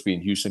was supposed to be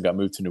in Houston, got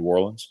moved to New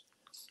Orleans.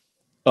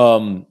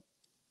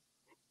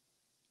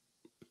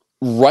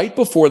 Right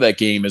before that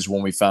game is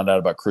when we found out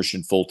about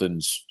Christian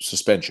Fulton's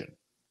suspension.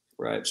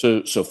 Right.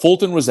 So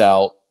Fulton was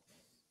out,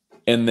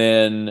 and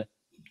then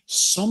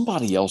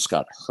somebody else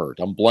got hurt.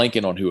 I'm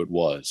blanking on who it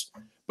was.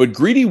 But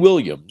Greedy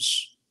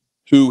Williams,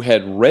 who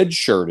had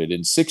redshirted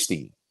in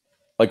 16,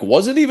 like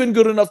wasn't even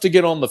good enough to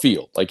get on the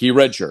field. Like, he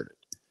redshirted,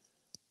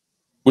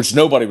 which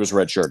nobody was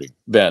redshirting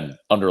then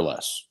under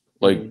less.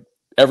 Like,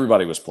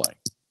 everybody was playing.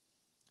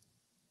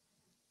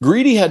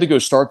 Greedy had to go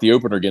start the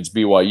opener against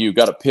BYU,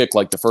 got a pick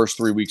like the first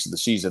 3 weeks of the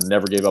season,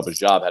 never gave up his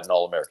job, had an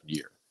All-American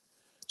year.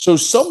 So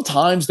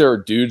sometimes there are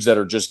dudes that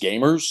are just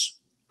gamers.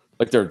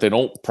 Like, they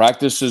don't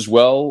practice as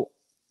well,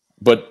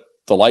 but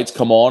the lights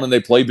come on and they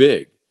play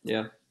big.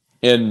 Yeah.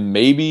 And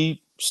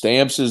maybe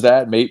Stamps is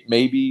that.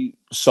 Maybe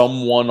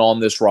someone on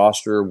this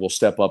roster will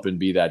step up and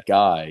be that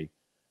guy.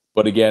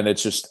 But again,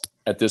 it's just,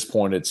 at this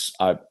point,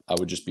 I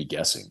would just be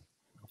guessing.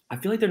 I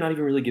feel like they're not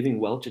even really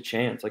giving Welch a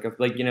chance. Like,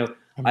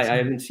 I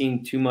haven't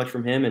seen too much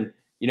from him. And,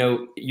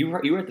 you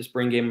were at the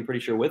spring game, I'm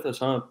pretty sure, with us,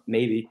 huh?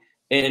 Maybe.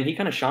 And he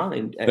kind of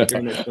shined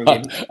during that spring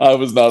game. I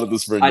was not at the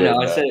spring game. I know,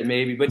 I said it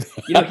maybe. But,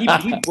 he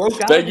broke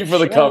out. Thank you for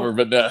the cover,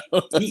 but no.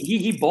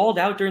 he balled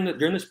out during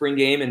the spring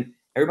game, and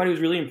everybody was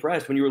really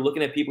impressed. When you were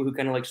looking at people who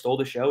kind of like stole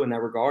the show in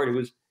that regard,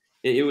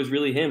 it was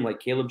really him. Like,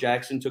 Caleb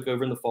Jackson took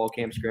over in the fall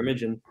camp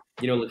scrimmage, and,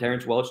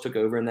 LaTerrence Welch took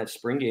over in that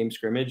spring game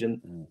scrimmage.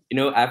 And,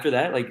 after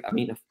that, like, I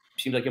mean, it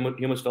seemed like he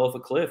almost fell off a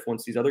cliff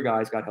once these other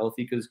guys got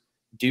healthy, because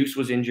Deuce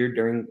was injured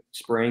during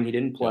spring. He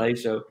didn't play,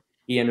 so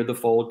he entered the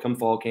fold come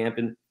fall camp.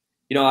 And,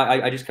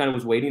 I just kind of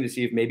was waiting to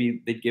see if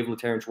maybe they'd give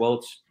LaTerrence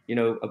Welch,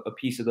 a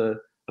piece of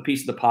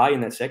the pie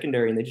in that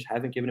secondary, and they just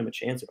haven't given him a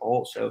chance at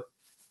all. So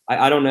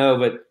I don't know,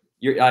 but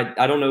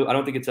I don't know. I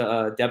don't think it's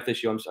a depth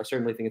issue. I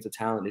certainly think it's a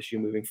talent issue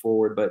moving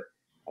forward, but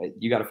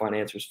you got to find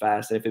answers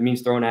fast. And if it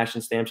means throwing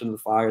Ashton Stamps into the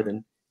fire,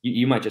 then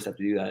you might just have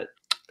to do that.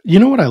 You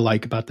know what I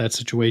like about that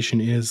situation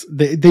is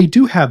they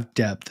do have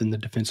depth in the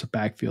defensive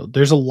backfield.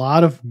 There's a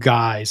lot of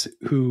guys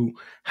who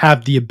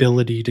have the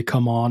ability to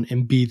come on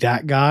and be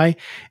that guy.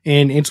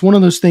 And it's one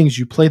of those things,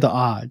 you play the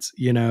odds,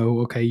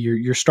 okay,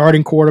 you're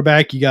starting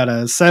quarterback, you got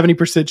a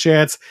 70%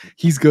 chance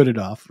he's good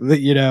enough,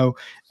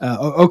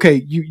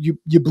 okay,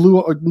 you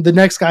blew, the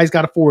next guy's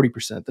got a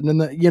 40%,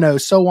 and then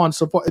so on and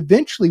so forth.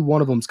 Eventually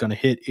one of them's going to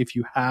hit if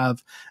you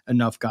have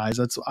enough guys.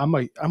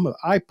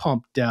 I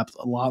pump depth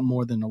a lot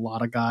more than a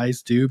lot of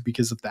guys do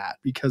because of that,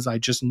 because I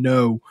just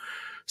know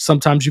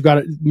sometimes you got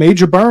it.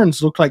 Major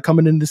Burns looked like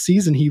coming into the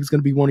season he was going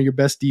to be one of your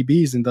best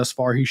DBs, and thus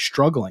far he's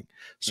struggling.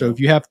 So if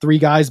you have 3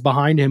 guys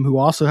behind him who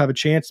also have a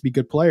chance to be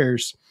good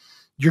players,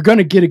 you're going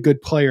to get a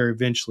good player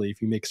eventually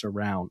if you mix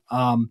around.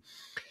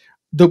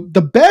 The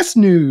best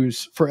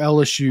news for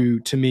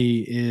LSU to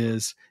me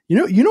is, you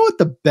know what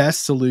the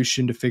best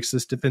solution to fix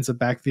this defensive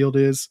backfield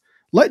is?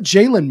 Let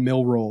Jalen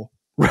Milroe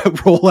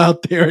roll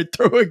out there and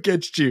throw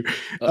against you.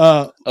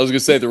 I was going to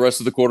say the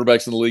rest of the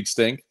quarterbacks in the league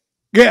stink.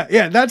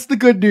 Yeah, that's the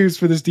good news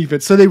for this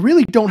defense. So they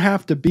really don't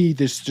have to be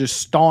this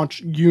just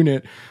staunch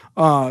unit.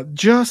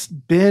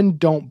 Just bend,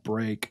 don't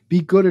break.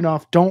 Be good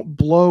enough. Don't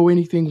blow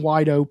anything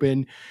wide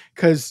open,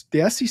 because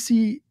the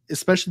SEC,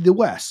 especially the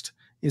West,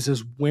 is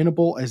as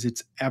winnable as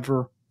it's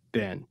ever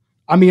been.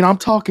 I mean, I'm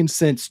talking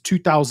since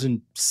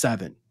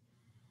 2007.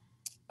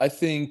 I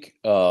think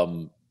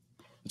so.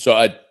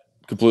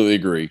 completely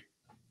agree.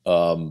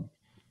 And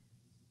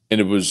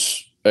it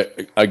was,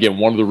 again,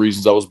 one of the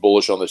reasons I was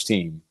bullish on this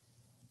team.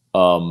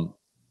 I'm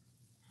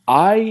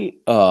trying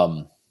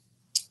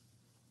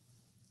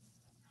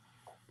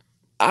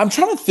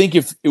to think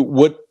if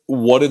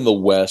what in the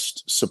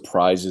West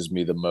surprises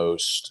me the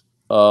most.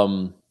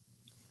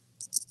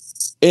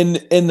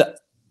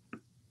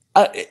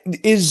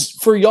 Is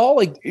for y'all,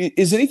 like,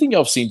 is anything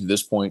y'all have seen to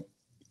this point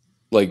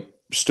like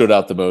stood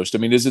out the most? I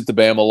mean, is it the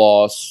Bama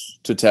loss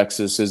to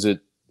Texas? Is it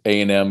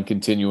A&M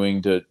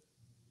continuing to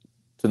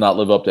not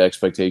live up to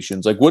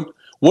expectations? Like,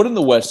 what in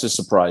the West has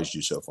surprised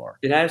you so far?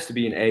 It has to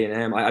be an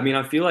A&M. I mean,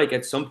 I feel like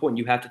at some point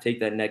you have to take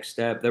that next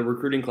step. The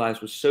recruiting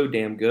class was so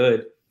damn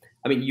good.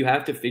 I mean, you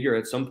have to figure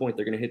at some point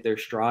they're going to hit their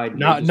stride.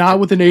 Not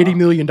with an $80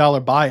 million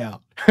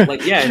buyout.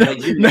 Like, yeah,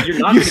 like you're not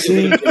going to get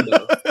anything,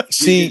 though.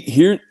 See,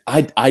 here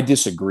I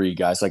disagrey,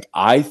 guys. Like,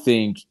 I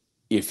think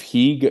if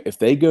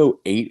they go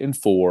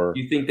 8-4,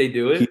 you think they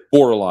do it?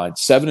 Borderline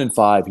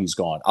 7-5, he's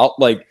gone.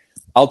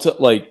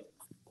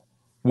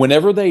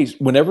 Whenever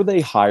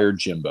they hired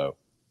Jimbo,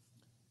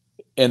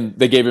 and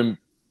they gave him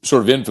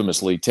sort of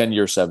infamously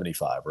 10-year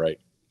 75, right?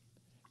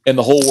 And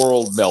the whole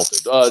world melted.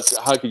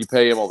 How could you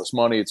pay him all this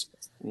money?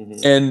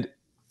 And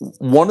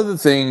one of the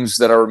things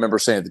that I remember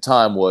saying at the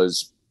time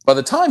was, by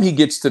the time he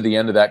gets to the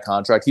end of that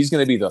contract, he's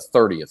going to be the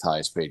 30th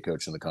highest paid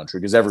coach in the country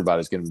because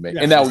everybody's going to be making.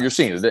 Yeah. And now you're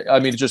seeing it. I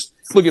mean, just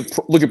look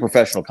at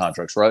professional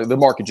contracts, right? The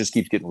market just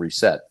keeps getting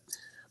reset.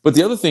 But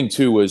the other thing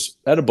too was,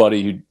 I had a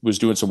buddy who was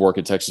doing some work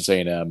at Texas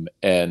A&M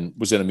and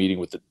was in a meeting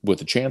with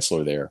the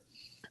chancellor there.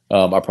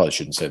 I probably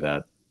shouldn't say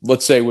that.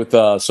 Let's say with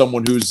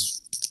someone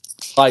who's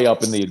high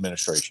up in the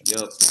administration.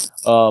 Yep.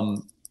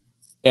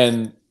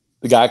 And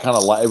the guy kind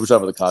of it was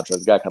over the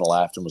contract. The guy kind of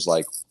laughed and was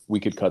like, "We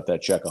could cut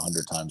that check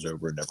 100 times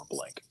over and never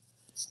blink."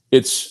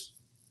 It's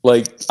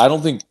like, I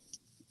don't think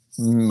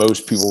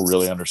most people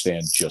really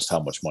understand just how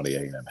much money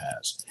A&M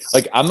has.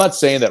 Like, I'm not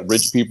saying that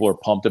rich people are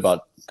pumped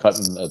about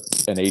cutting an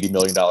 $80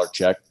 million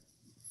check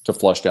to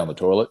flush down the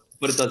toilet,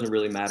 but it doesn't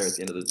really matter at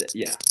the end of the day.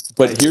 Yeah.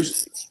 But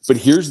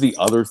here's the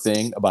other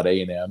thing about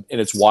A&M, and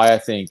it's why I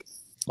think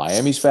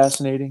Miami's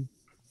fascinating,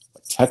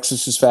 why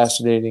Texas is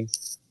fascinating,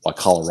 why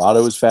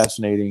Colorado is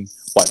fascinating,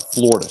 why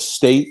Florida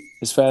State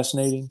is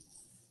fascinating,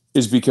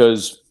 is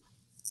because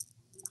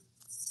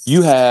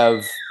you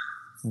have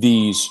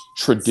these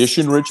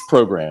tradition-rich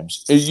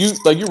programs. And you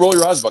roll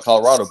your eyes about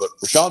Colorado, but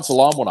Rashawn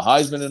Salam won a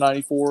Heisman in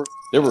 '94.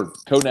 They were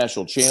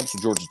co-national champs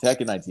with Georgia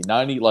Tech in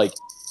 1990. Like,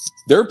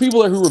 there are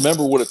people there who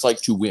remember what it's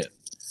like to win.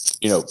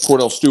 You know,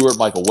 Cordell Stewart,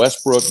 Michael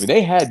Westbrook. I mean,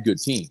 they had good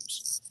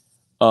teams.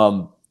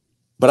 But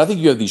I think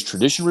you have these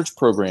tradition-rich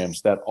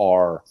programs that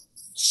are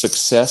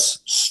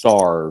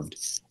success-starved,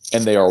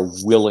 and they are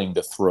willing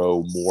to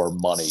throw more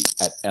money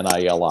at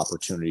NIL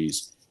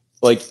opportunities.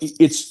 Like,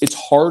 it's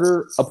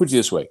harder. I'll put it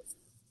this way.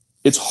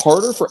 It's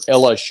harder for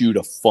LSU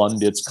to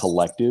fund its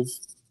collective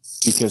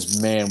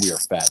because, man, we are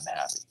fat and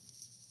happy.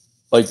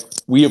 Like,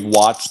 we have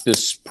watched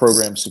this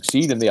program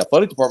succeed and the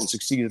athletic department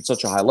succeed at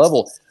such a high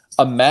level.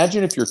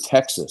 Imagine if you're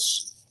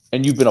Texas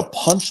and you've been a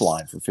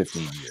punchline for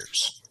 15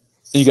 years.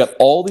 And you got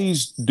all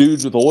these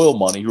dudes with oil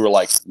money who are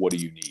like, what do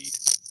you need?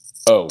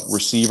 Oh,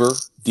 receiver,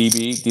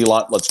 DB,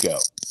 D-line, let's go.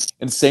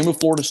 And same with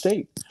Florida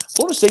State.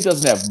 Florida State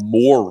doesn't have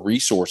more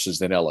resources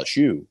than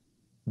LSU.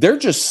 They're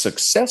just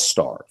success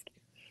starved.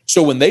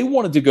 So when they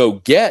wanted to go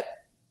get,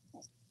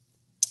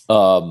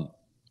 Fentrell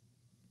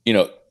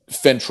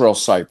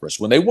Cypress,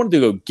 when they wanted to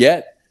go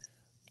get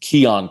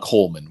Keon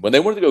Coleman, when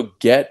they wanted to go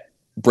get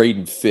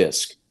Braden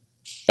Fisk,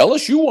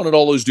 LSU wanted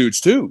all those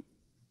dudes too.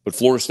 But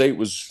Florida State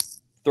was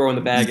throwing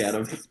the bag at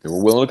them. They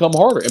were willing to come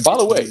harder. And by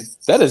the way,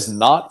 that is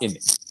not in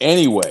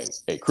any way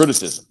a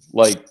criticism.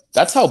 Like,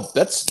 that is how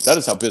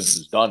business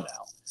is done now.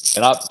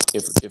 And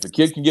if a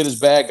kid can get his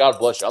bag, God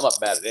bless you. I'm not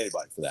mad at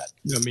anybody for that.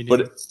 No,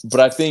 but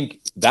I think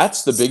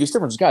that's the biggest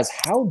difference. Guys,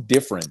 how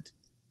different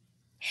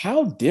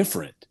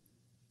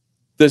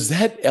does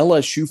that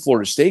LSU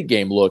Florida State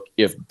game look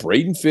if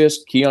Braden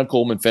Fisk, Keon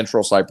Coleman,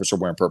 Fentrell Cypress are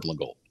wearing purple and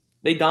gold?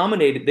 They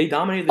dominated the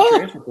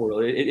transfer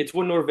portal. It's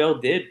what Norvell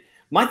did.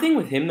 My thing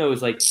with him, though,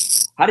 is like,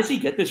 how does he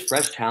get this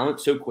fresh talent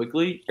so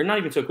quickly? Or not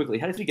even so quickly.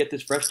 How does he get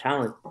this fresh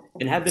talent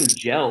and have them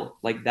gel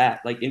like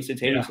that, like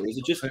instantaneously? Yeah. Is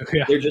it just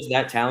they're just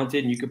that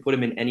talented and you could put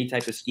them in any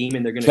type of scheme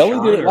and they're going to shine?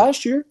 Kelly did it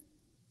last year.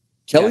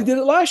 Kelly did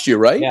it last year,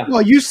 right? Yeah.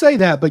 Well, you say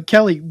that, but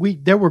Kelly,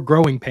 there were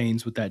growing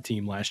pains with that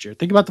team last year.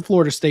 Think about the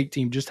Florida State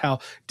team, just how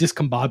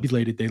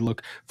discombobulated they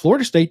look.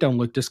 Florida State don't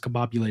look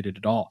discombobulated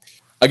at all.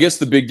 I guess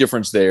the big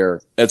difference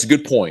there, that's a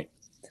good point.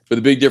 But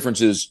the big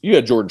difference is you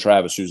had Jordan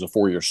Travis, who's a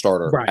 4-year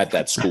starter at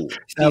that school.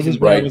 That was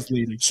where I was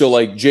leading. So,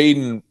 like,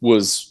 Jaden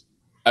was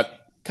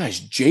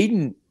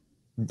Jaden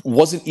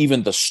wasn't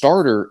even the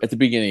starter at the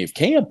beginning of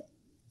camp.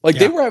 Like,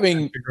 they were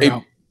having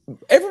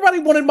everybody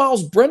wanted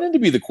Miles Brennan to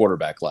be the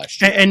quarterback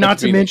last year. And not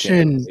to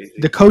mention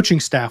the coaching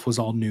staff was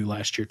all new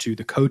last year, too.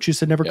 The coaches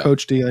had never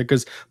coached together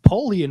because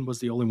Polian was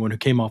the only one who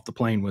came off the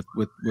plane with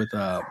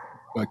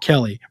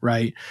Kelly,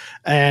 right?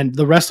 And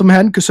the rest of them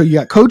hadn't. So you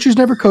got coaches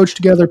never coached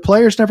together,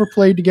 players never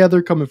played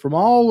together, coming from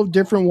all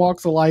different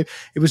walks of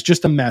life. It was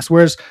just a mess.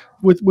 Whereas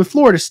with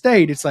Florida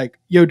State, it's like,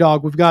 yo,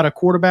 dog, we've got a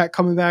quarterback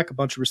coming back, a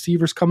bunch of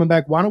receivers coming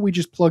back. Why don't we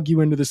just plug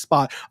you into this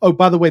spot? Oh,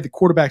 by the way, the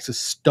quarterback's a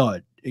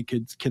stud. It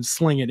can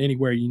sling it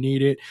anywhere you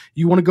need it.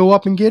 You want to go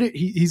up and get it?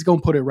 He's going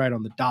to put it right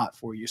on the dot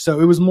for you. So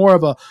it was more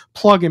of a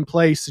plug and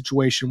play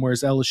situation,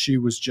 whereas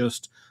LSU was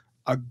just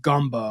a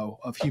gumbo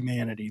of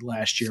humanity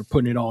last year,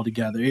 putting it all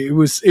together. It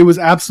was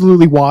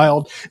absolutely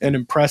wild and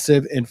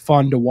impressive and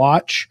fun to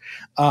watch.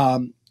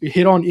 It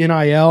hit on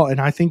NIL,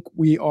 and I think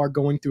we are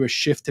going through a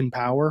shift in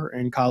power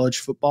in college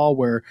football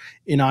where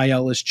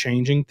NIL is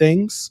changing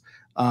things.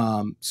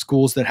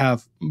 Schools that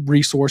have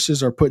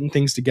resources are putting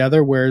things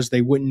together, whereas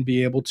they wouldn't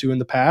be able to in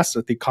the past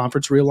with the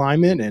conference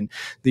realignment and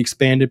the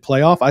expanded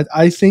playoff.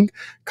 I think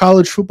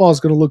college football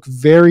is going to look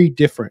very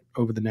different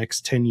over the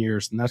next 10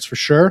 years, and that's for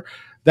sure.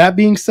 That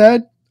being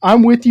said,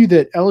 I'm with you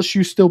that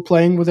LSU is still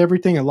playing with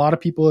everything. A lot of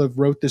people have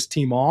wrote this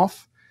team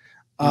off.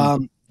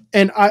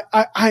 And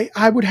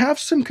I would have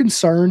some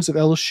concerns if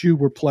LSU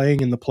were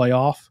playing in the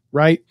playoff,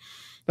 right?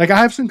 Like, I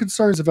have some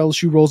concerns if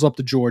LSU rolls up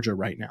to Georgia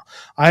right now.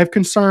 I have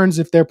concerns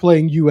if they're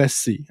playing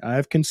USC. I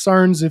have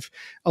concerns if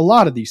a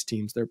lot of these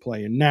teams they're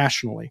playing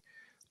nationally.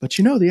 But,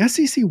 the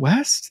SEC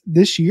West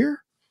this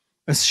year,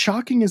 as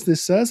shocking as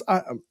this says,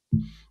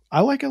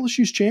 I like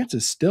LSU's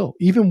chances still,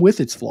 even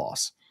with its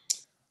flaws.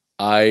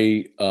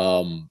 I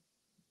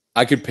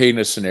could paint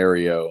a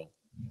scenario,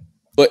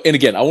 and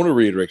again, I want to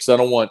reiterate because I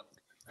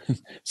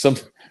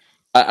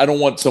don't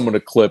want someone to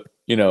clip,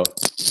 a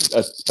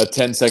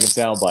 10-second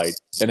soundbite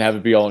and have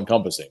it be all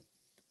encompassing.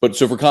 But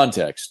so for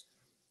context,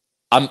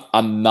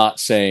 I'm not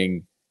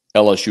saying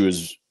LSU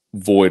is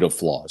void of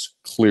flaws.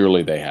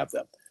 Clearly they have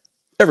them.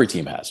 Every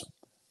team has them.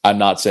 I'm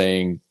not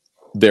saying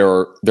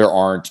there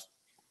aren't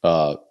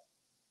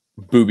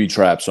booby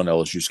traps on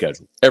LSU's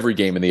schedule. Every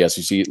game in the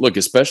SEC, look,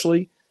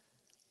 especially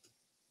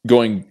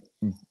going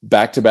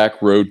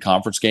back-to-back road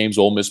conference games,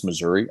 Ole Miss,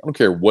 Missouri. I don't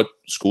care what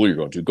school you're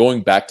going to.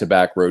 Going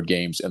back-to-back road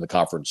games in the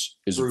conference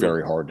is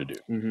very hard to do.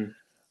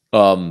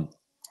 Mm-hmm.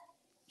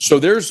 So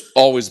there's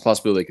always the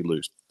possibility they could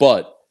lose.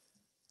 But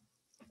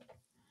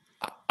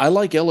I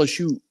like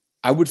LSU.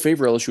 I would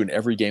favor LSU in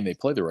every game they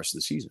play the rest of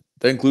the season.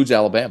 That includes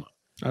Alabama.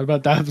 How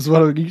about that?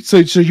 So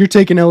you're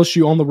taking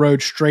LSU on the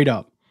road straight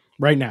up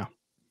right now?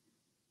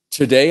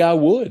 Today I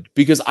would,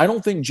 because I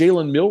don't think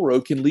Jalen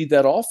Milroe can lead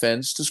that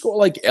offense to score.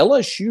 Like,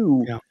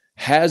 LSU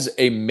has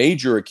a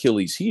major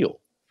Achilles heel.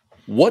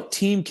 What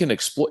team can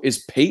exploit?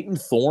 Is Peyton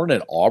Thorne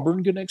at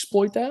Auburn going to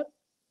exploit that?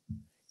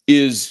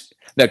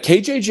 Now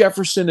KJ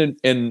Jefferson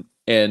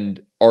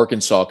and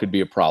Arkansas could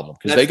be a problem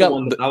because they got.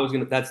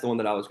 That's the one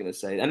that I was going to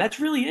say, and that's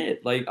really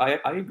it. Like, I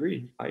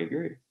agree.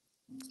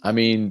 I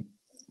mean,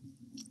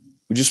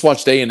 we just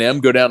watched A&M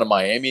go down to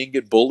Miami and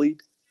get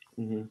bullied.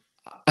 Mm-hmm.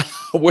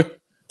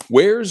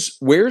 Where's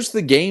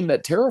the game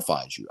that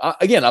terrifies you?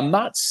 Again, I'm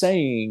not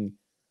saying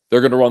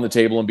they're going to run the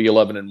table and be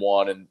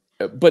 11-1,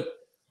 but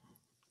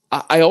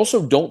I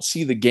also don't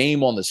see the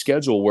game on the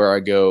schedule where I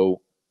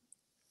go,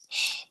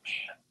 oh,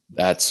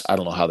 man, I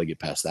don't know how they get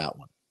past that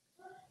one.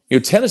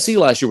 Tennessee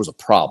last year was a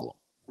problem.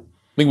 I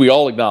think we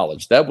all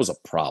acknowledge that was a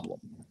problem.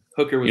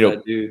 Hooker was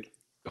that dude.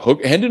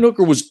 Hendon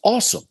Hooker was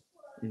awesome.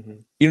 Mm-hmm.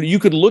 You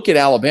could look at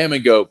Alabama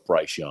and go,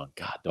 Bryce Young,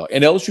 God, dog.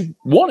 And LSU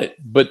won it,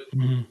 but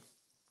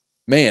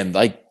man,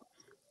 like,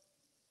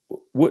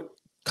 what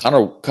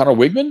Connor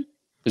Wigman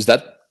is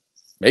that?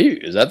 Maybe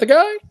is that the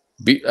guy?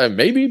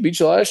 Maybe beat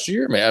you last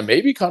year, man.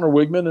 Maybe Connor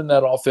Wigman in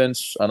that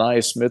offense,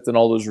 Anaya Smith and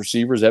all those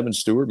receivers, Evan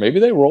Stewart. Maybe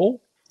they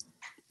roll.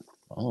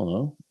 I don't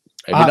know.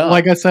 Maybe not.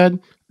 Like I said,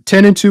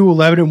 10-2,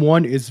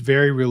 11-1 is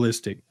very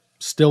realistic.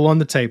 Still on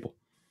the table.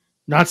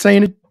 Not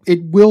saying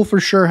it will for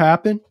sure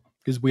happen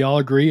because we all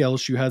agree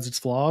LSU has its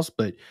flaws,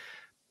 but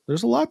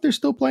there's a lot they're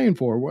still playing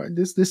for.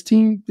 This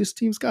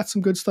team's got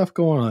some good stuff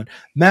going on.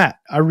 Matt,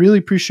 I really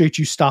appreciate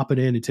you stopping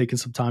in and taking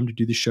some time to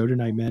do the show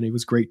tonight, man. It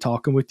was great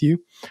talking with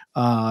you.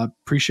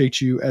 Appreciate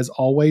you as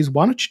always.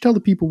 Why don't you tell the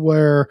people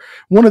where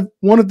one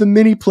of the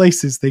many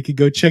places they could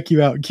go check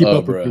you out and keep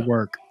up with your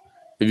work?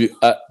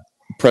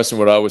 Preston,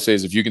 what I always say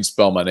is, if you can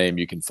spell my name,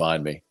 you can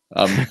find me.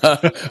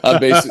 I'm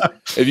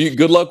basically.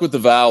 Good luck with the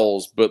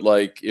vowels, but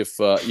like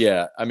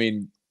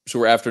so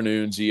we're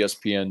afternoons,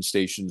 ESPN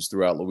stations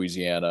throughout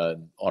Louisiana,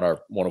 and on our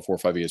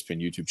 104.5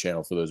 ESPN YouTube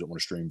channel for those that want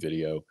to stream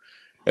video.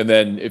 And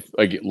then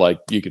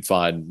you could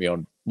find me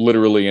on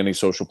literally any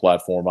social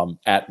platform. I'm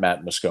at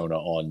Matt Moscona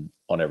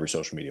on every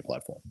social media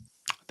platform.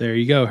 There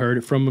you go. Heard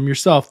it from him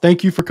yourself.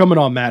 Thank you for coming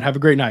on, Matt. Have a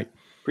great night.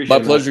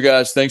 Appreciate it, pleasure,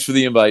 guys. Thanks for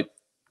the invite.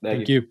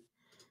 Thank you.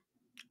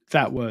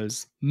 That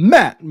was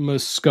Matt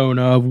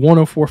Moscona of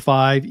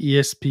 104.5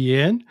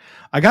 ESPN.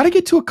 I got to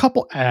get to a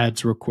couple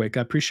ads real quick.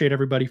 I appreciate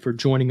everybody for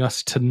joining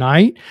us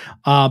tonight,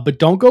 but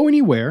don't go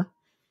anywhere,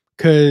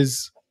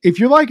 because if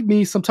you're like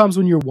me, sometimes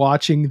when you're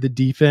watching the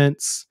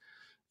defense,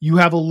 you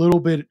have a little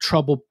bit of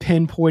trouble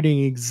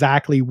pinpointing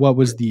exactly what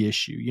was the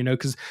issue,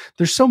 because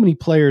there's so many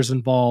players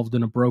involved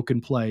in a broken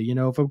play.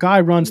 If a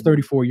guy runs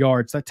 34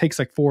 yards, that takes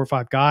like 4 or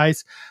 5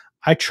 guys.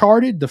 I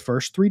charted the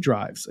first 3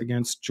 drives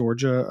against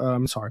Georgia.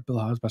 I'm sorry, Bill,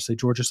 I was about to say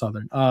Georgia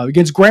Southern,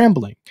 against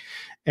Grambling.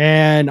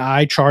 And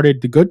I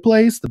charted the good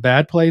plays, the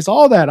bad plays,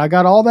 all that. I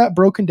got all that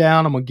broken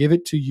down. I'm going to give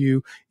it to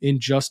you in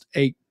just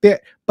a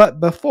bit. But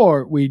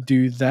before we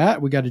do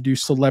that, we got to do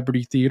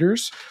Celebrity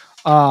Theaters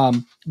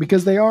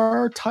because they are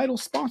our title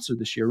sponsor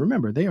this year.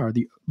 Remember, they are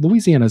the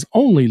Louisiana's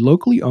only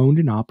locally owned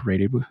and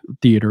operated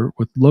theater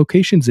with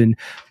locations in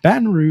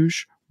Baton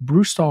Rouge,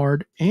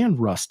 Broussard, and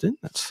Ruston.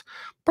 That's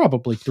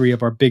probably 3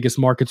 of our biggest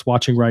markets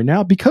watching right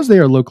now. Because they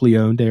are locally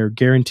owned, they are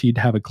guaranteed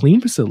to have a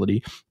clean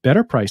facility,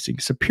 better pricing,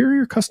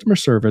 superior customer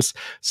service,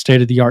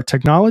 state-of-the-art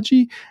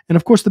technology, and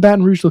of course the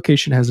Baton Rouge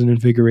location has an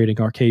invigorating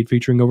arcade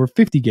featuring over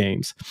 50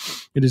 games.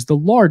 It is the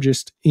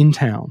largest in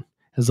town.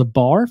 Has a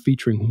bar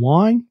featuring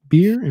wine,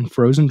 beer, and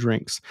frozen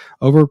drinks.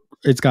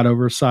 It's got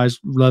oversized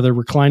leather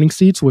reclining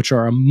seats, which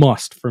are a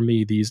must for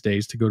me these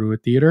days to go to a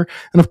theater.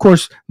 And of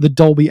course, the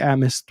Dolby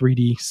Atmos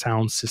 3D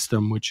sound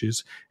system, which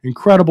is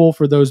incredible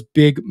for those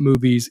big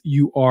movies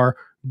you are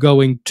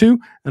going to.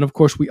 And of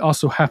course, we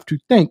also have to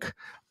thank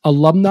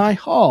Alumni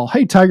Hall.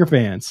 Hey, Tiger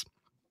fans.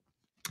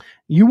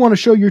 You want to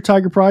show your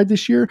Tiger pride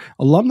this year?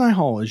 Alumni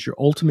Hall is your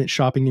ultimate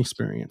shopping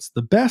experience.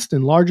 The best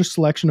and largest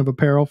selection of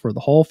apparel for the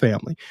whole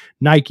family.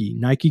 Nike,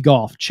 Nike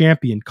Golf,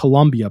 Champion,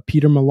 Columbia,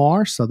 Peter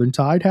Millar, Southern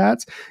Tide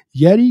hats,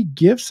 Yeti,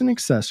 gifts and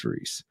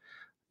accessories.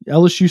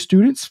 LSU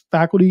students,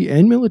 faculty,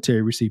 and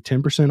military receive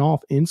 10%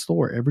 off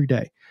in-store every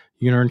day.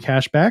 You can earn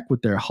cash back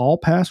with their Hall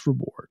Pass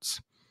rewards.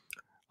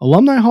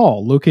 Alumni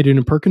Hall, located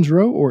in Perkins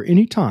Row or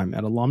anytime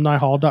at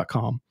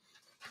alumnihall.com.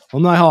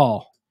 Alumni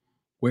Hall,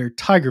 where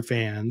Tiger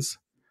fans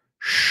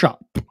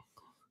shop.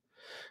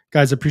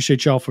 Guys, I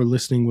appreciate y'all for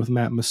listening with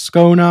Matt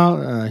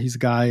Moscona. He's a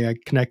guy I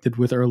connected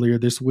with earlier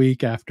this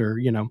week after,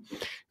 a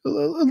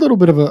little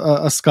bit of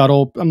a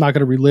scuttle. I'm not going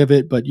to relive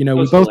it, but, we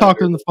both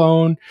talked on the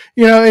phone.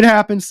 It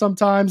happens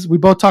sometimes. We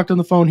both talked on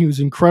the phone. He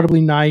was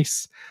incredibly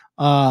nice.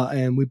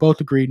 And we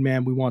both agreed,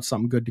 man, we want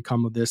something good to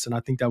come of this. And I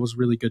think that was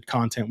really good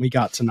content we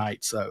got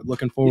tonight. So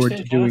looking forward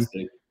to doing.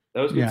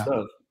 That was good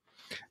stuff.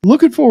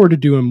 Looking forward to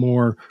doing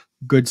more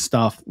good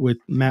stuff with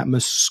Matt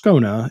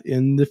Moscona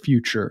in the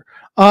future.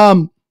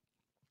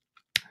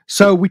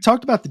 So we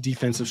talked about the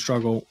defensive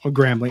struggle of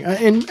Grambling.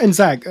 And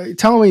Zack,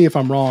 tell me if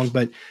I'm wrong,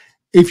 but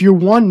if your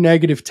one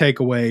negative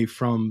takeaway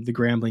from the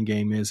Grambling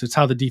game is it's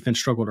how the defense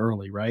struggled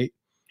early, right?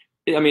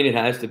 I mean, it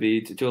has to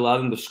be to allow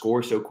them to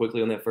score so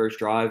quickly on that first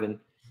drive. And,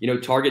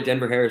 target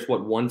Denver Harris,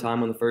 one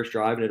time on the first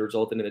drive, and it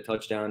resulted in a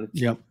touchdown.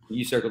 Yep.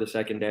 You circled the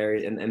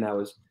secondary, and that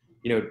was,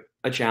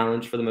 a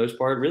challenge for the most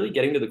part. Really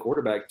getting to the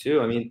quarterback, too.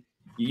 I mean,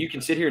 you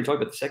can sit here and talk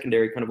about the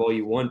secondary kind of all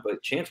you want,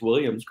 but Chance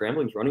Williams,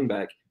 Grambling's running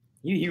back,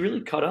 he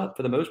really cut up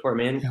for the most part,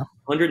 man. Yeah.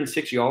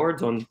 106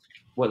 yards on,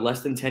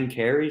 less than 10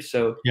 carries.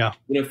 So, yeah,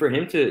 for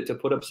him to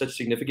put up such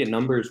significant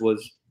numbers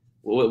was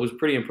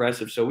pretty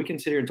impressive. So we can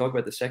sit here and talk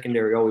about the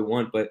secondary all we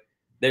want, but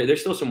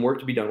there's still some work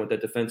to be done with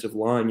that defensive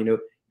line. You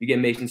get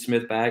Mason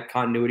Smith back,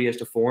 continuity has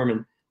to form,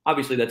 and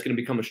obviously that's going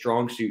to become a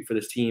strong suit for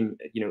this team,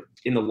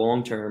 in the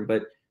long term.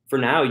 But for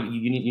now,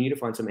 you need to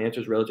find some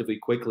answers relatively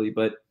quickly.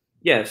 But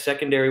yeah,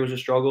 secondary was a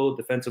struggle.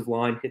 Defensive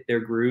line hit their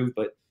groove,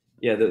 but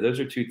yeah, those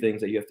are 2 things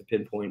that you have to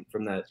pinpoint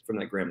from that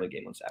Grambling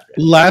game on Saturday.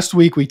 Last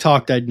week we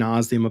talked ad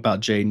nauseum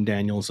about Jaden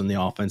Daniels and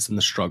the offense and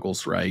the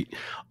struggles, right?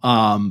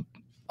 I'm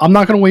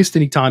not going to waste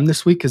any time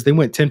this week because they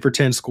went 10 for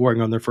 10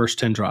 scoring on their first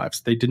 10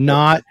 drives. They did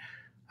not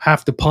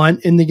have to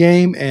punt in the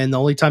game, and the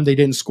only time they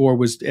didn't score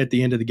was at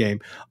the end of the game.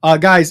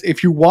 Guys,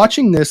 if you're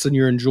watching this and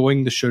you're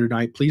enjoying the show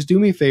tonight, please do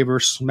me a favor,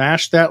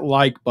 smash that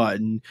like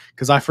button,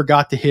 because I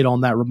forgot to hit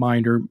on that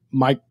reminder.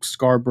 Mike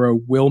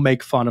Scarborough will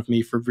make fun of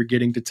me for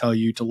forgetting to tell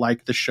you to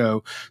like the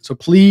show. So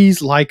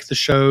please like the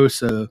show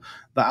so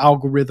the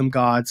algorithm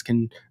gods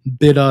can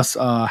bid us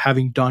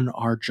having done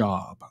our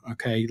job.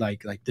 Okay,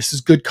 like this is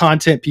good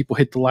content. People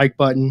hit the like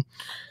button.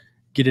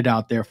 Get it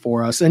out there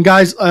for us. And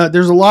guys,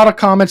 there's a lot of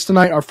comments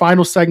tonight. Our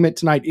final segment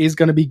tonight is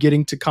going to be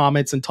getting to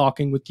comments and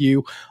talking with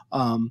you.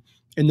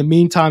 In the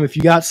meantime, if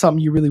you got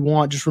something you really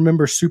want, just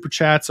remember super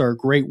chats are a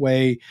great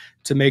way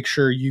to make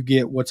sure you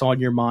get what's on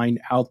your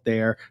mind out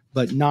there,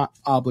 but not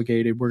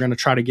obligated. We're going to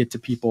try to get to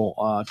people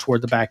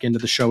toward the back end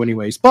of the show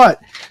anyways. But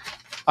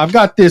I've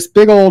got this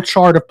big old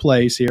chart of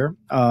plays here.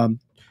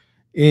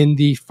 In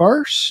the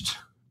first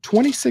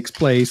 26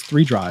 plays,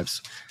 3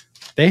 drives,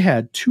 they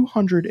had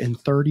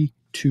 232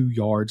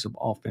 yards of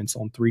offense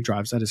on 3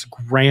 drives. That is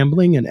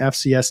Grambling and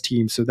FCS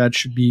team, so that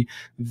should be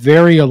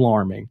very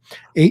alarming.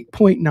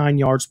 8.9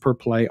 yards per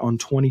play on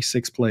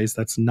 26 plays.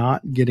 That's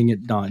not getting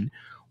it done.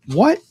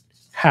 What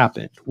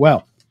happened?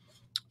 Well,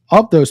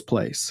 of those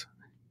plays,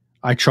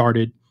 I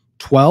charted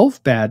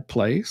 12 bad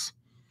plays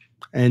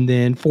and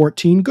then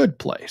 14 good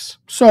plays.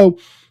 So,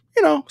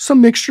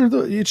 some mixture.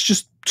 It's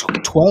just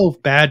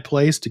 12 bad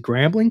plays to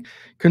Grambling.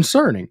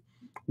 Concerning.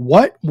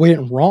 What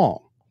went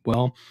wrong?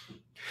 Well,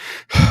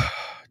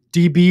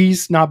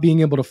 DBs not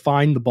being able to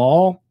find the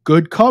ball,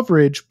 good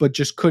coverage, but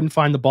just couldn't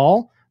find the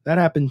ball. That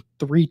happened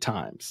 3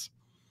 times.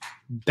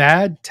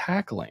 Bad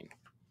tackling,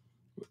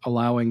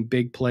 allowing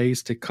big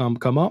plays to come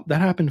up.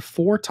 That happened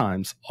 4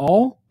 times.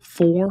 All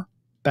 4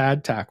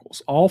 bad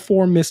tackles, all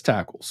 4 missed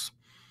tackles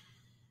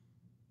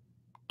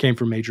came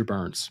from Major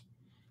Burns,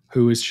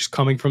 who is just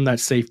coming from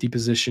that safety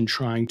position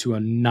trying to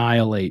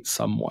annihilate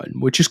someone,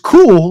 which is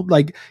cool.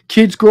 Like,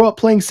 kids grow up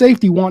playing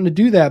safety wanting to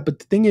do that, but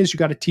the thing is you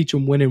got to teach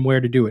them when and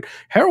where to do it.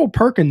 Harold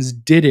Perkins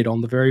did it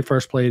on the very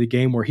first play of the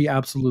game where he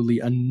absolutely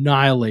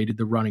annihilated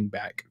the running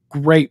back.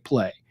 Great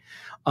play.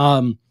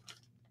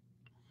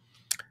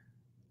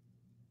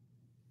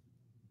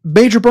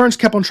 Major Burns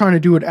kept on trying to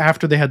do it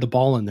after they had the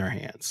ball in their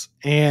hands.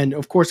 And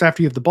of course,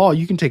 after you have the ball,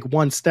 you can take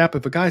one step.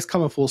 If a guy's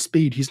coming full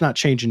speed, he's not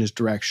changing his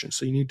direction.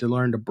 So you need to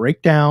learn to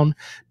break down.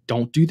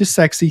 Don't do the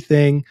sexy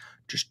thing.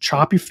 Just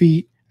chop your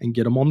feet and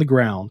get them on the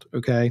ground.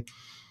 Okay.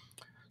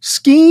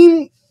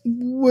 Scheme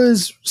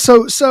was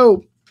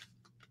so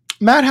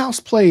Matt House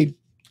played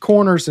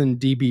corners and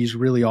DBs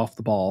really off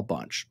the ball a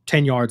bunch,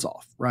 10 yards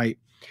off, right?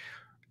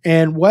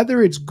 And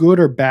whether it's good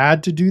or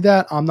bad to do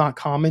that, I'm not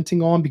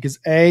commenting on because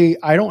I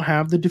don't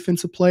have the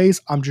defensive plays.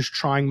 I'm just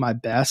trying my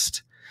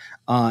best.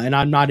 And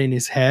I'm not in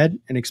his head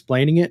and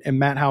explaining it. And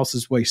Matt House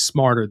is way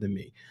smarter than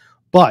me.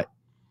 But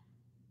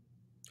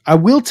I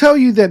will tell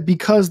you that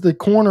because the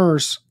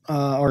corners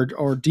or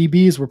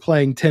DBs were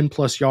playing 10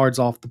 plus yards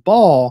off the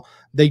ball,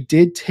 they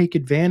did take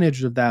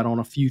advantage of that on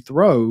a few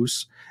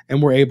throws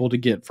and were able to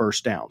get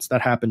first downs.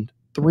 That happened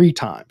 3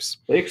 times.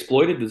 They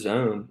exploited the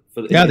zone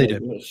for the they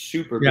did. In a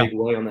super big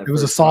way on that. It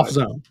was a soft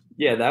zone.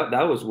 Yeah,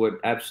 that was what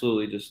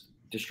absolutely just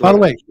destroyed. By the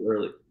way,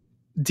 early.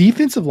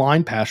 Defensive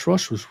line pass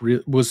rush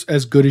was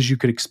as good as you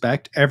could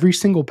expect. Every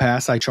single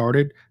pass I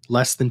charted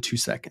less than 2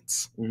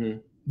 seconds. Mm-hmm.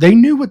 They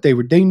knew what they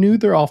were. They knew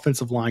their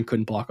offensive line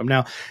couldn't block them.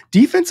 Now,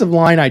 defensive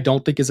line, I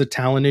don't think is a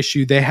talent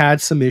issue. They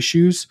had some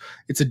issues.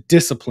 It's a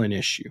discipline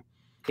issue.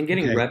 And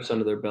getting reps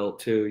under their belt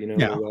too,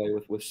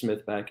 with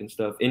Smith back and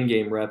stuff.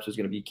 In-game reps is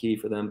going to be key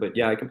for them. But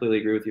yeah, I completely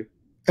agree with you.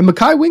 And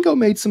Mekhi Wingo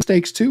made some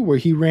mistakes too, where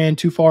he ran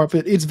too far up.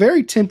 It's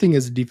very tempting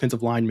as a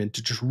defensive lineman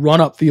to just run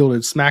upfield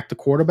and smack the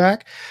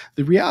quarterback.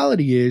 The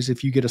reality is,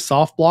 if you get a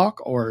soft block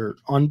or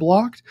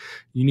unblocked,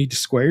 you need to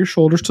square your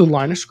shoulders to the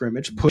line of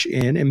scrimmage, push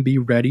in, and be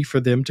ready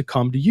for them to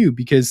come to you,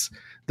 because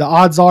the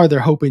odds are they're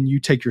hoping you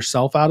take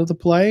yourself out of the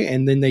play,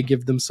 and then they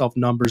give themselves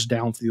numbers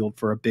downfield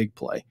for a big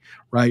play,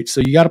 right?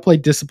 So you got to play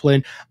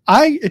discipline.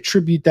 I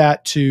attribute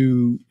that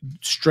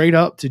straight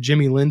up to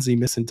Jimmy Lindsey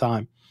missing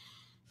time.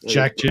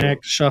 Jack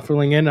Janik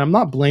shuffling in. I'm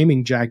not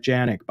blaming Jack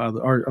Janik,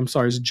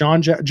 it's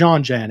John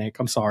Janik.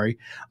 I'm sorry.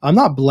 I'm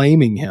not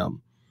blaming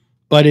him,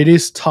 but it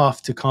is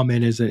tough to come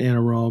in as an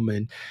interim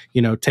and,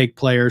 take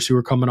players who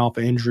are coming off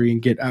an injury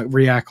and get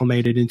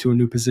reacclimated into a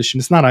new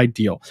position. It's not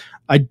ideal.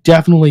 I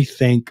definitely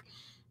think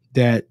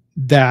that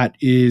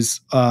is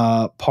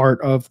part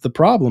of the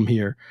problem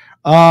here.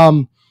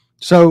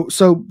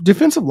 So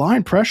defensive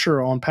line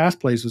pressure on pass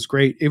plays was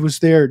great. It was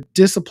their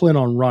discipline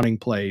on running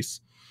plays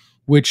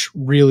which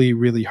really,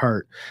 really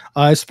hurt.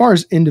 As far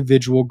as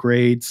individual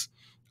grades,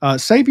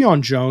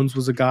 Savion Jones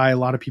was a guy a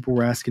lot of people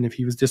were asking if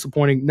he was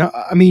disappointing. No,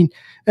 I mean,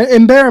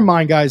 and bear in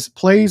mind, guys,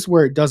 plays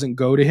where it doesn't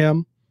go to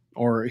him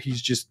or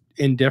he's just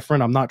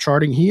indifferent. I'm not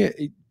charting.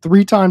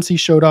 3 times he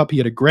showed up. He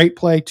had a great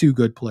play, 2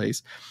 good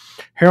plays.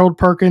 Harold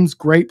Perkins,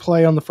 great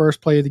play on the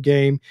first play of the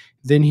game.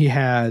 Then he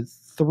had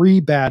 3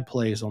 bad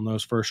plays on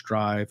those first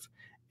drive,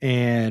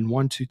 and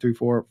 1, 2, 3,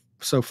 4.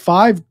 So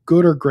 5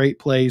 good or great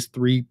plays,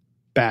 3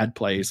 bad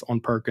plays on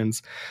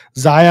Perkins.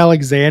 Zy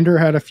Alexander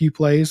had a few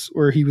plays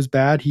where he was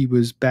bad. He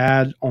was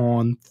bad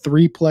on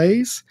 3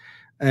 plays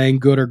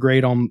and good or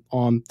great on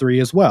 3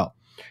 as well.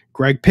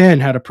 Greg Penn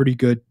had a pretty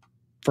good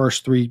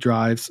first 3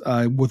 drives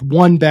with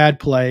 1 bad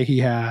play he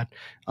had,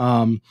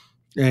 and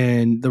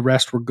the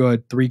rest were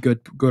good. 3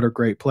 good or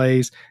great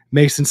plays.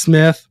 Mason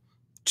Smith,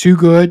 2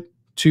 good,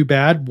 2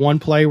 bad. 1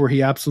 play where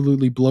he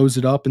absolutely blows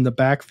it up in the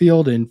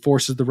backfield and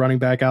forces the running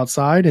back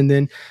outside. And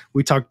then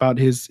we talked about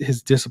his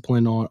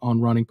discipline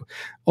on running.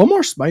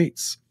 Omar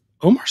Speights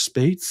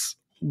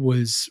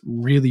was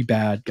really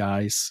bad,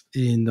 guys,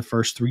 in the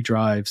first 3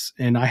 drives.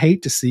 And I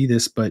hate to see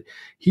this, but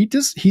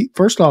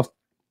first off,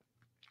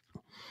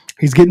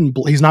 he's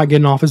not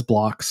getting off his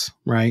blocks,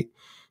 right?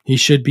 He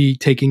should be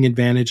taking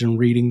advantage and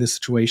reading the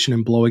situation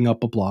and blowing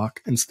up a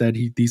block. Instead,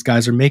 these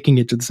guys are making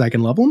it to the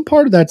second level. And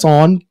part of that's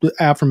on the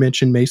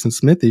aforementioned Mason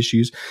Smith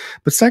issues.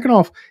 But second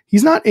off,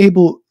 he's not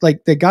able,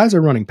 the guys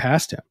are running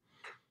past him.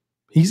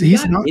 He's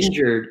not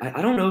injured.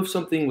 I don't know if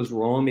something was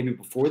wrong maybe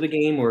before the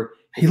game or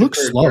he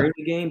looks slow during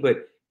the game.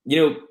 But,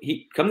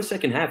 he come the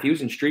second half, he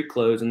was in street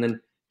clothes. And then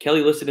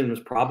Kelly listed him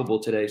as probable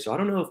today. So I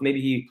don't know if maybe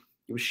he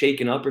was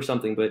shaken up or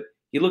something. But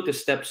he looked a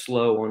step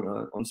slow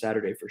on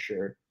Saturday for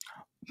sure.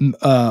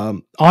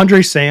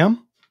 Andre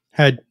Sam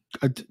had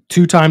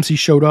 2 times he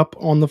showed up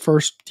on the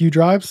first few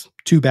drives,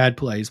 2 bad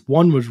plays.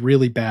 1 was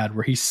really bad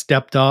where he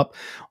stepped up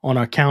on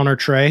a counter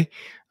tray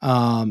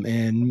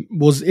and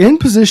was in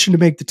position to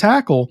make the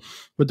tackle,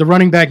 but the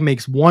running back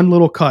makes 1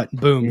 little cut,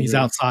 boom, he's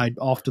outside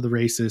off to the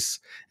races,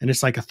 and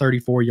it's like a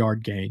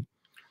 34-yard gain.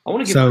 I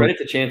want to give credit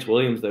to Chance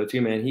Williams though too,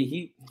 man.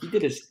 He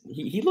did his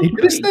he looked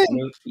great.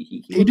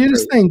 He did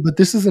his thing, but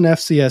this is an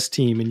FCS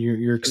team, and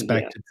you're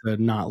expected to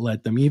not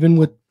let them, even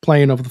with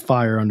playing over the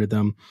fire under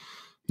them.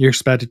 You're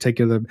expected to take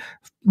care of the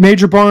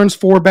Major Burns,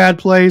 4 bad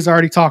plays. I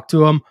already talked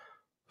to him.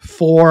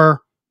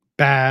 4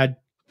 bad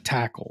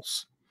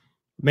tackles.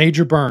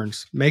 Major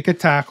Burns, make a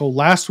tackle.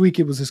 Last week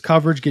it was his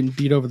coverage getting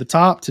beat over the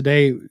top.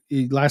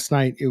 Last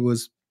night it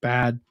was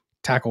bad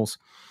tackles.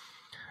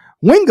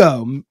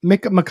 Wingo,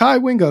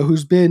 Mekhi Wingo,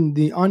 who's been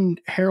the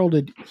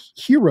unheralded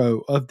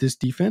hero of this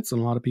defense,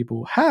 and a lot of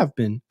people have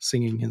been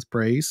singing his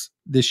praise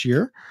this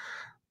year.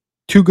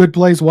 2 good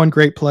plays, 1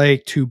 great play,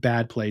 2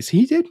 bad plays.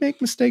 He did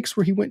make mistakes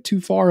where he went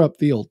too far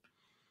upfield,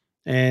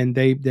 and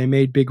they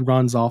made big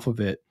runs off of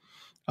it.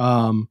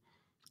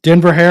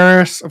 Denver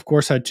Harris, of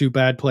course, had 2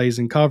 bad plays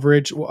in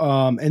coverage,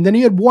 and then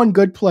he had 1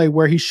 good play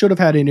where he should have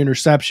had an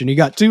interception. He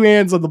got 2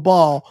 hands on the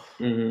ball.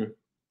 Mm-hmm.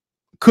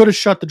 Could have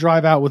shut the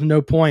drive out with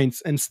no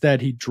points.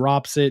 Instead, he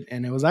drops it,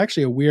 and it was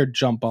actually a weird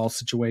jump ball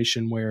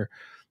situation where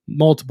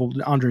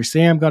Andre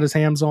Sam got his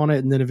hands on it,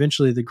 and then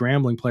eventually the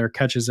Grambling player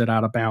catches it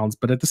out of bounds.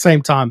 But at the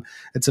same time,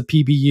 it's a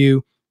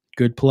PBU,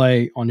 good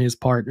play on his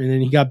part, and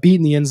then he got beat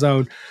in the end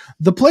zone.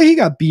 The play he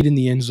got beat in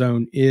the end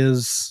zone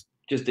is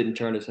just didn't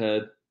turn his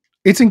head.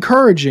 It's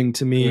encouraging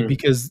to me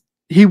because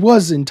he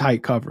was in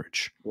tight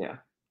coverage. Yeah,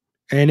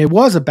 and it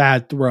was a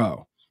bad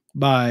throw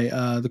by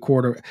the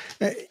quarter.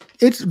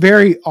 It's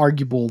very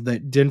arguable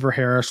that Denver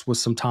Harris with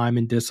some time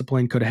and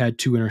discipline could have had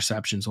 2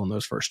 interceptions on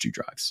those first 2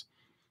 drives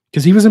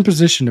because he was in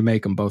position to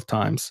make them both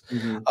times.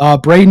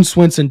 Braden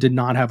Swinson did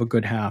not have a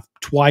good half.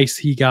 Twice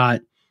he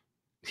got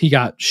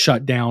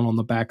shut down on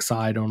the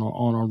backside on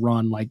a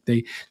run. Like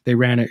they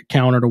ran it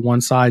counter to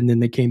one side and then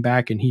they came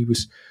back and he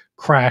was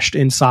crashed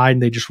inside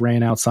and they just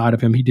ran outside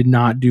of him. He did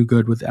not do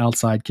good with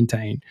outside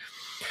contain.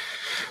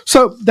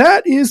 So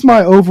that is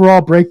my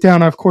overall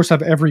breakdown. I, of course,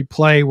 have every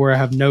play where I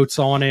have notes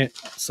on it.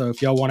 So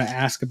if y'all want to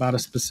ask about a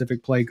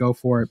specific play, go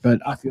for it. But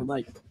I feel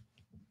like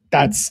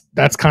that's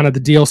kind of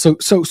the deal. So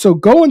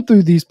going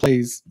through these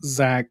plays,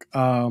 Zach,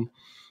 the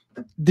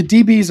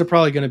DBs are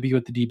probably going to be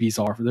what the DBs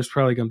are. There's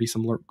probably going to be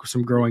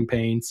some growing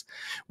pains.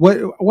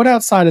 What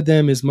outside of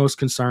them is most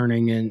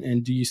concerning,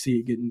 and do you see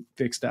it getting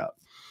fixed out?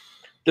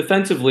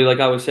 Defensively, like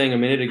I was saying a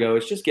minute ago,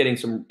 it's just getting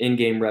some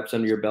in-game reps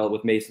under your belt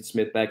with Mason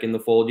Smith back in the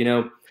fold. You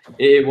know,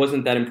 it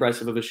wasn't that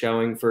impressive of a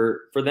showing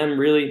for them,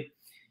 really.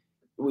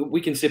 We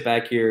can sit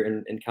back here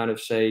and kind of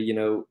say, you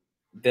know,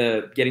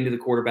 the getting to the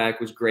quarterback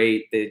was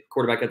great. The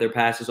quarterback got their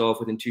passes off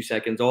within 2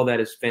 seconds. All that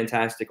is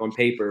fantastic on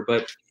paper.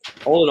 But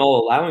all in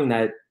all, allowing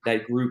that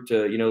group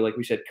to, you know, like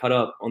we said, cut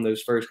up on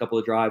those first couple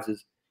of drives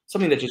is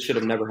something that just should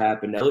have never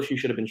happened. LSU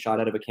should have been shot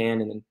out of a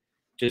cannon, and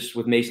just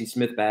with Mason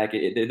Smith back,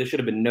 there should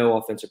have been no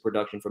offensive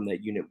production from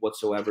that unit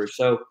whatsoever.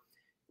 So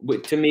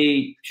to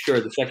me,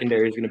 sure, the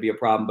secondary is going to be a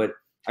problem, but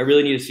I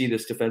really need to see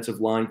this defensive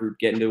line group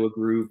get into a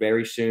groove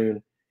very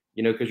soon,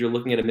 you know, because you're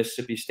looking at a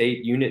Mississippi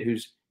State unit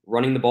who's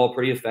running the ball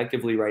pretty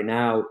effectively right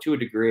now to a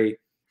degree.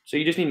 So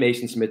you just need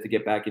Mason Smith to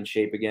get back in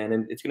shape again,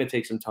 and it's going to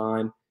take some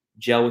time.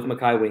 Gel with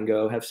Mekhi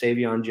Wingo, have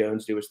Savion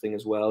Jones do his thing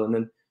as well, and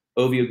then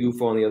Ovie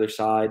Oghoufo on the other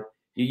side.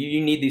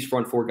 You need these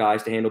front 4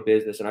 guys to handle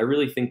business, and I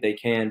really think they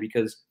can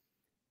because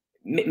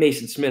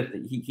Mason Smith,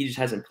 he just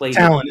hasn't played.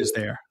 Talent is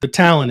there. The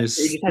talent is.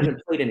 He just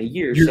hasn't played in a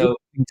year. So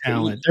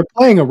talent. They're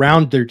playing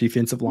around their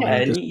defensive line. Yeah,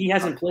 and he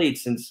hasn't played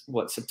since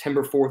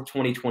September 4th,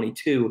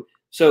 2022.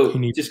 So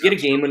just get a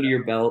game under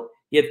your belt.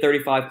 He had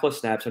 35 plus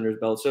snaps under his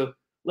belt. So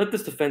let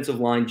this defensive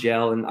line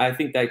gel, and I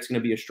think that's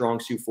going to be a strong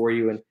suit for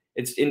you. And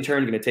it's in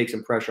turn going to take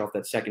some pressure off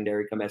that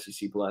secondary come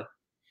SEC play.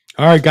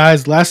 All right,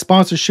 guys, last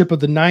sponsorship of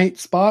the night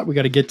spot. We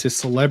got to get to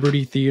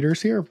Celebrity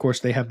Theaters here. Of course,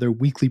 they have their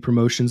weekly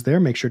promotions there.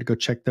 Make sure to go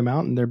check them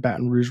out in their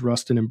Baton Rouge,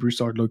 Ruston, and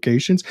Broussard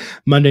locations.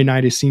 Monday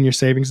night is Senior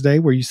Savings Day,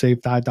 where you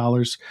save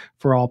 $5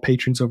 for all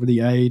patrons over the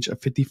age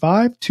of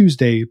 55.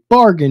 Tuesday,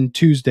 Bargain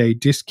Tuesday,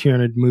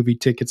 discounted movie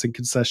tickets and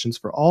concessions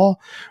for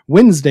all.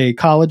 Wednesday,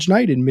 College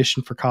Night,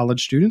 admission for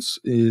college students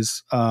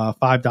is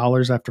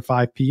 $5 after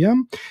 5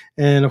 p.m.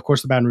 And, of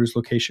course, the Baton Rouge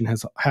location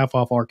has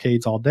half-off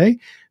arcades all day.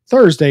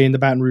 Thursday in the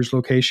Baton Rouge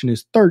location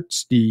is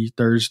Thirsty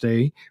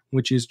Thursday,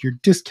 which is your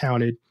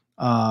discounted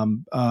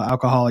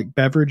alcoholic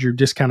beverage, your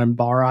discounted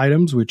bar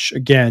items, which,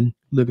 again,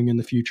 living in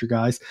the future,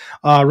 guys.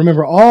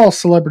 Remember, all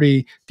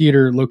Celebrity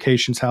Theater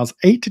locations house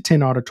 8 to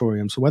 10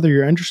 auditoriums. So whether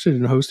you're interested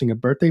in hosting a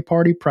birthday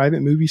party,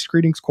 private movie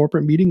screenings,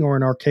 corporate meeting, or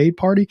an arcade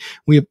party,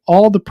 we have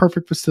all the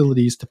perfect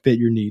facilities to fit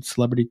your needs.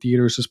 Celebrity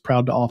Theaters is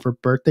proud to offer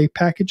birthday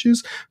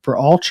packages for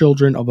all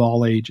children of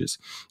all ages.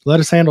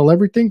 Let us handle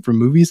everything from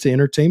movies to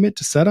entertainment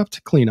to setup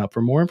to cleanup.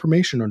 For more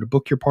information or to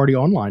book your party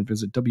online,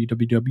 visit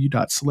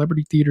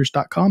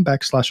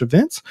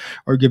www.celebritytheaters.com/events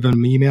or give them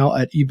an email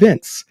at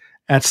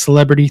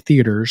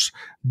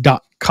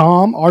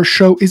events@celebritytheaters.com. Our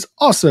show is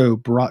also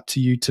brought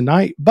to you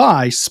tonight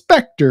by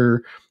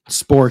Spectre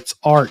Sports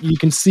Art. You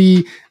can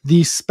see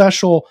the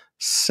special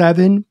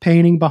 7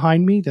 painting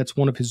behind me. That's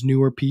one of his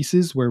newer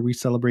pieces where we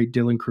celebrate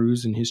Dylan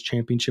Cruz and his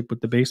championship with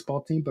the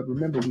baseball team. But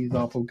remember, we've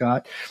also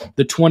got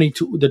the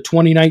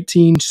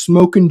 2019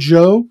 Smokin'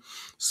 Joe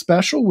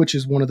special, which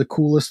is one of the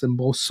coolest and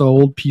most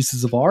sold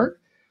pieces of art.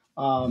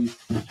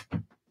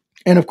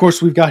 And of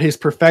course, we've got his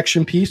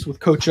perfection piece with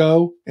Coach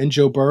O and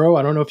Joe Burrow.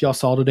 I don't know if y'all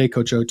saw today,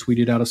 Coach O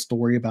tweeted out a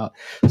story about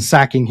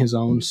sacking his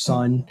own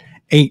son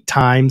 8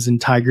 times in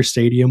Tiger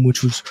Stadium,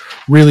 which was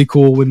really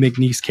cool when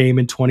McNeese came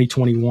in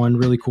 2021.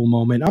 Really cool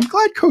moment. I'm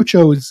glad Coach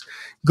O is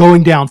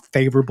going down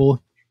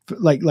favorable.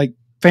 Like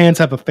fans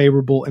have a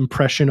favorable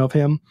impression of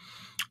him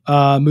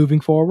moving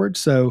forward.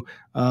 So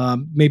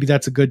maybe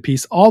that's a good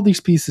piece. All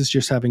these pieces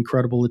just have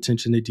incredible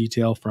attention to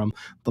detail, from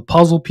the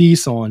puzzle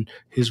piece on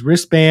his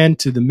wristband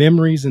to the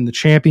memories and the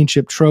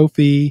championship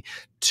trophy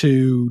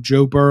to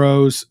Joe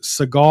Burrow's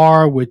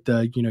cigar with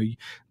the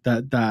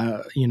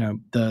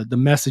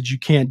message, you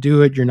can't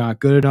do it, you're not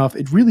good enough.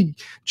 It really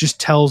just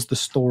tells the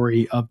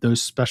story of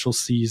those special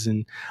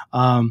season.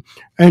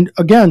 And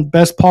again,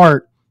 best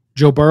part,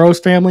 Joe Burrow's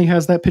family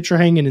has that picture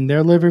hanging in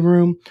their living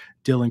room.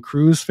 Dylan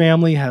Cruz's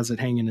family has it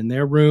hanging in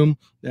their room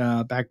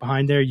back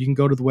behind there. You can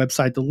go to the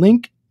website. The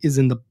link is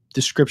in the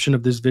description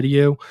of this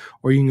video,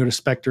 or you can go to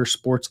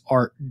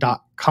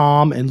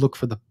spectersportsart.com and look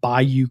for the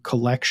Bayou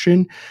collection,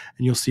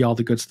 and you'll see all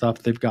the good stuff.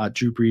 They've got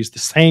Drew Brees the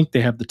Saint.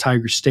 They have the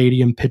Tiger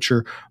Stadium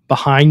picture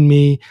behind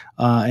me.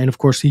 And of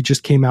course, he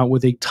just came out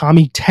with a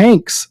Tommy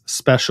Tanks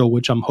special,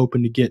 which I'm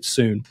hoping to get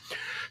soon.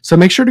 So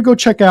make sure to go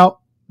check out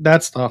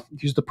that stuff.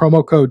 Use the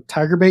promo code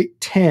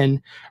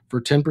TigerBait10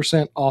 for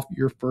 10% off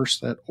your first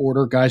set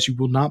order. Guys, you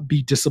will not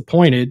be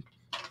disappointed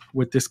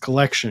with this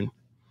collection.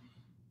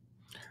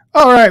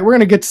 All right, we're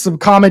going to get to some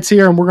comments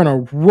here, and we're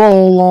going to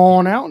roll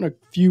on out in a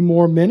few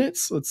more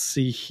minutes. Let's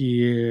see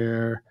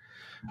here.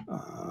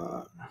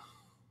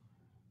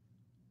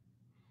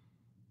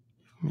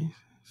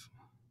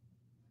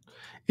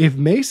 If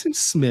Mason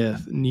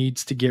Smith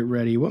needs to get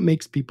ready, what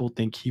makes people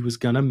think he was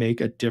going to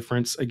make a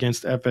difference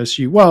against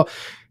FSU? Well,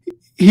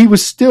 he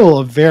was still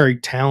a very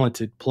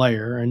talented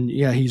player, and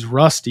yeah, he's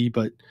rusty,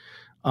 but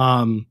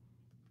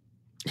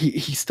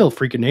he's still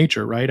freaking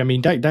nature, right? I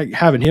mean,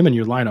 having him in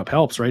your lineup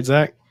helps, right,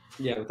 Zach?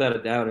 Yeah, without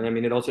a doubt. And I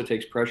mean, it also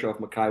takes pressure off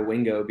Mekhi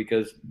Wingo,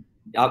 because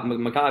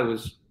Mekhi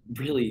was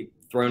really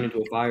thrown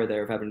into a fire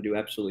there of having to do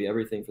absolutely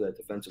everything for that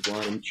defensive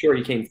line. And sure,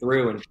 he came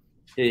through, and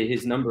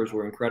his numbers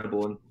were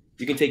incredible. And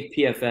you can take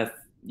PFF,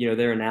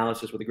 their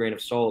analysis with a grain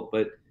of salt,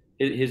 but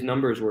his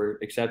numbers were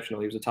exceptional.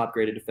 He was a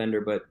top-graded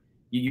defender, but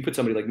you put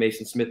somebody like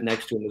Mason Smith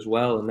next to him as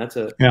well, and that's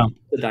a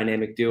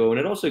dynamic duo. And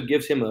it also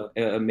gives him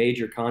a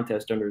major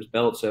contest under his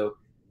belt. So,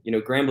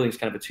 Grambling is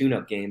kind of a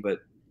tune-up game, but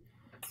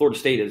Florida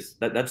State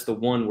that's the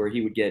one where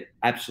he would get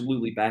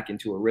absolutely back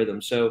into a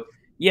rhythm. So,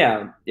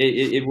 yeah,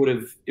 it would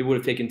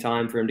have taken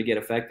time for him to get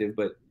effective,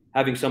 but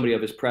having somebody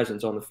of his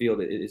presence on the field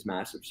is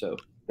massive. So,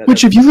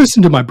 which, if you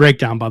listen to my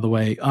breakdown, by the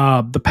way,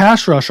 the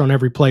pass rush on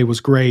every play was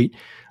great.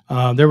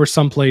 There were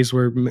some plays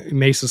where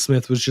Mason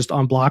Smith was just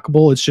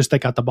unblockable. It's just they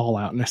got the ball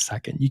out in a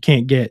second. You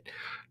can't get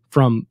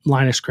from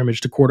line of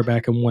scrimmage to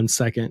quarterback in 1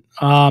 second.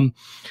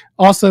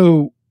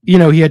 Also,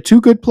 he had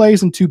 2 good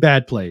plays and 2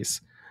 bad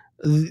plays.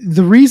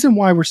 The reason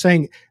why we're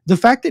saying the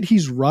fact that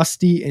he's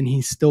rusty and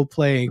he's still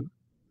playing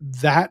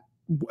that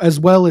as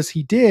well as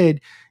he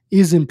did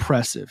is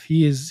impressive.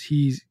 He's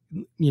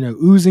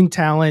oozing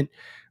talent.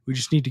 We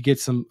just need to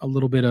get a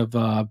little bit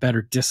of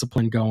better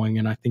discipline going,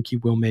 and I think he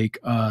will make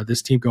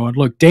this team go. And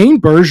look, Dane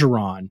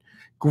Bergeron,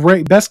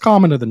 great, best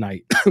comment of the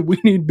night. We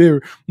need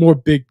more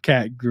big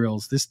cat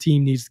grills. This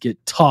team needs to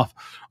get tough.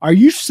 Are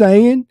you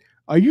saying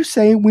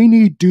we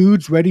need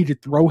dudes ready to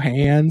throw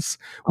hands?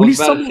 I was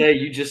about to say,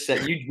 you just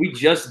said we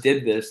just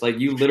did this. Like,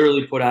 you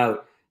literally put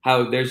out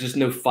how there's just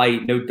no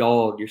fight, no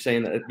dog. You're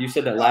saying that. You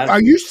said that last week.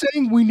 Are you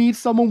saying we need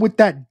someone with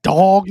that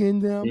dog in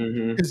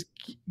them? Because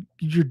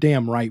you're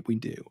damn right we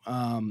do,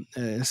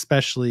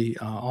 especially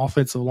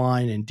offensive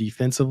line and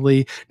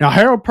defensively. Now,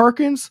 Harold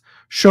Perkins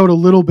showed a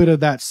little bit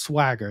of that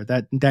swagger,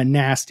 that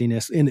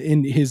nastiness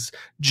in his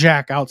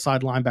jack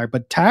outside linebacker.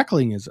 But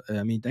tackling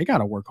they got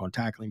to work on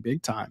tackling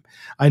big time.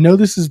 I know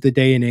this is the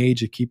day and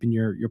age of keeping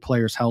your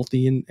players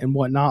healthy and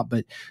whatnot,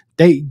 but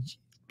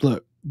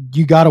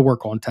you got to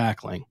work on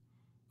tackling.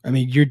 I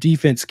mean, your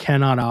defense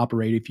cannot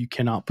operate if you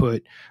cannot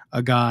put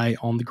a guy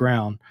on the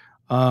ground.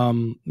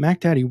 Mac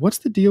Daddy, what's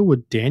the deal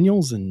with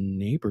Daniels and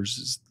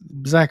Neighbors?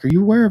 Zach, are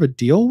you aware of a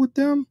deal with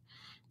them?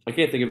 I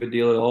can't think of a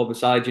deal at all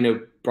besides,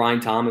 Brian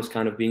Thomas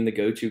kind of being the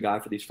go-to guy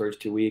for these first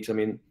 2 weeks. I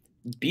mean,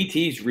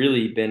 BT's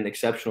really been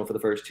exceptional for the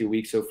first 2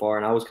 weeks so far,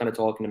 and I was kind of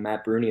talking to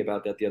Matt Bruni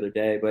about that the other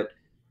day. But,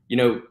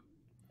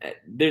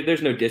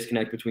 there's no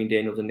disconnect between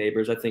Daniels and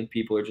Neighbors. I think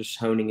people are just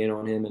honing in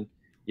on him and,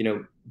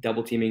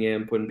 double teaming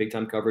him, putting big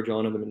time coverage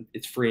on him, and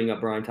it's freeing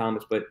up Brian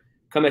Thomas. But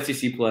come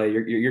SEC play,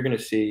 you're going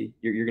to see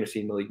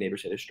Malik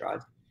Neighbors hit his stride.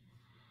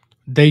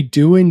 They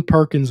doing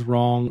Perkins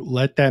wrong.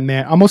 Let that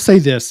man. I'm gonna say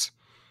this.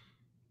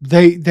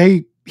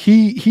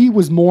 He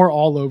was more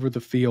all over the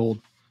field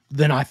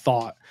than I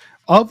thought.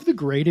 Of the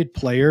graded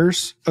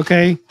players,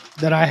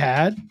 that I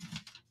had,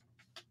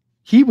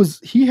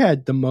 he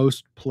had the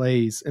most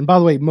plays, and by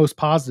the way, most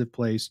positive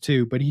plays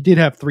too, but he did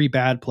have 3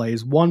 bad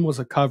plays. One was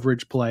a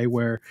coverage play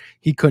where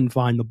he couldn't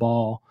find the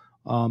ball.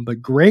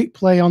 But great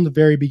play on the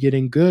very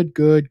beginning. Good,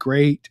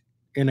 great,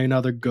 and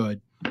another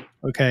good.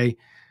 Okay.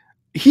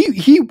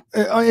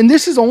 and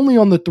this is only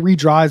on the 3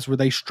 drives where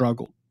they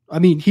struggled. I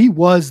mean, he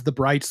was the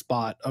bright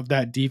spot of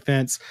that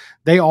defense.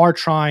 They are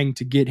trying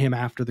to get him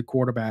after the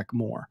quarterback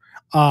more.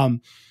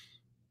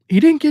 He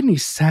didn't get any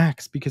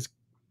sacks because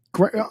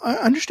I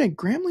understand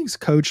Grambling's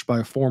coached by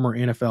a former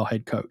NFL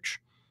head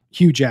coach,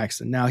 Hugh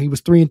Jackson. Now, he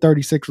was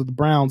 3-36 with the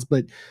Browns,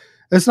 but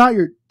that's not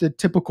the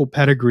typical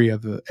pedigree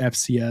of a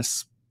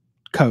FCS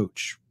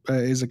coach.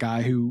 Is a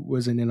guy who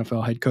was an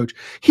NFL head coach.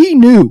 He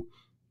knew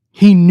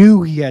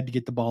he had to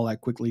get the ball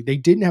out quickly. They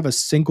didn't have a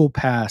single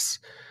pass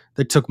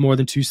that took more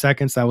than 2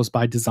 seconds. That was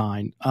by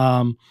design.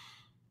 Yeah,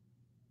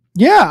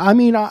 I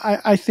mean,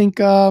 I think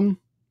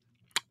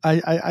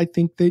I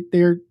think that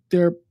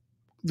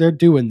they're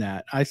doing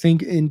that. I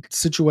think in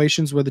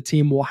situations where the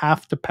team will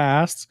have to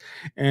pass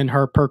and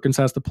Herb Perkins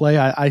has to play,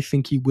 I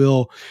think he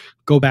will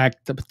go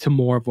back to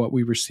more of what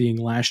we were seeing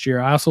last year.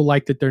 I also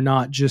like that they're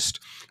not just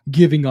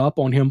giving up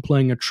on him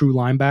playing a true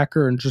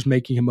linebacker and just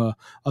making him a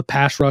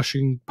pass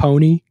rushing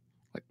pony.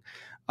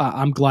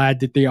 I'm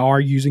glad that they are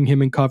using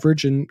him in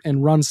coverage and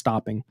run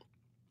stopping.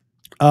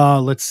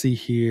 Let's see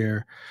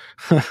here.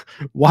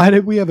 Why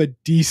did we have a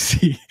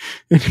DC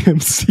and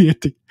MC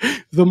at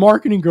the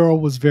marketing girl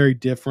was very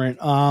different.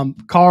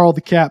 Carl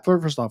the cat,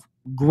 first off,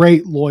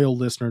 great loyal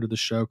listener to the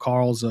show.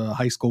 Carl's a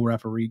high school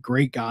referee,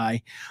 great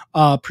guy.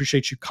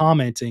 Appreciate you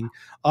commenting.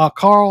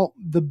 Carl,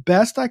 the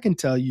best I can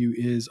tell you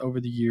is over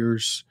the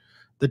years,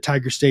 the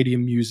Tiger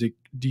Stadium music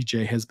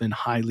DJ has been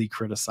highly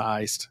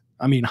criticized.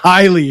 I mean,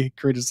 highly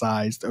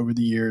criticized over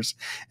the years,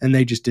 and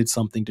they just did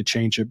something to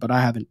change it, but I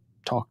haven't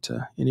talked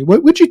to any.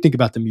 What would you think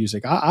about the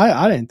music?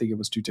 I didn't think it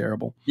was too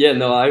terrible. Yeah,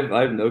 no,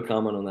 I have no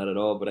comment on that at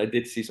all, but I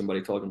did see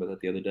somebody talking about that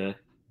the other day.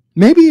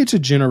 Maybe it's a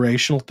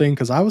generational thing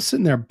because I was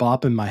sitting there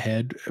bopping my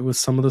head with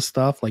some of the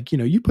stuff. Like,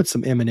 you put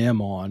some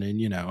Eminem on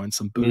and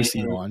some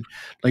Boosie on.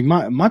 Like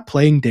my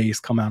playing days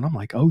come out. And I'm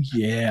like, oh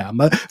yeah,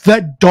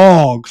 that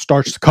dog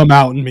starts to come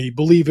out in me,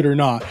 believe it or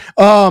not.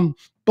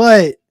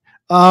 But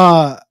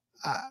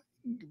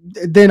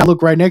then I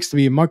look right next to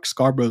me and Mark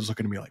Scarborough's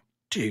looking at me like,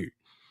 dude,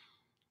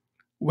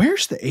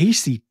 where's the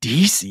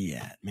AC/DC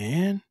at,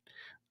 man?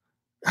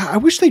 I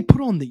wish they'd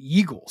put on the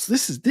Eagles.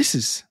 This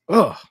is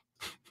ugh.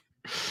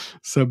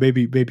 So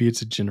maybe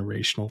it's a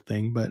generational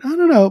thing, but I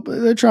don't know.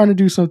 They're trying to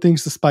do some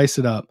things to spice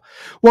it up.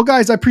 Well,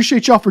 guys, I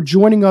appreciate y'all for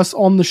joining us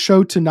on the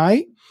show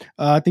tonight.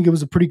 I think it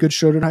was a pretty good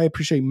show tonight. I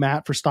appreciate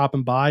Matt for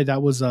stopping by.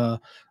 That was a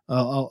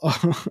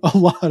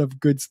lot of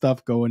good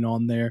stuff going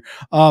on there.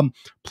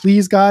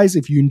 Please, guys,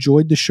 if you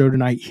enjoyed the show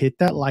tonight, hit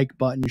that like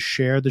button,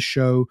 share the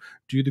show,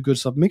 do the good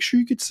stuff. Make sure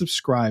you get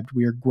subscribed.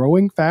 We are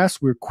growing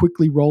fast. We're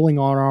quickly rolling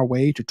on our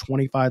way to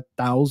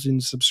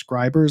 25,000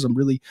 subscribers. I'm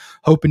really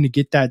hoping to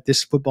get that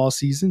this football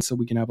season so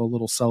we can have a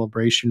little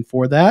celebration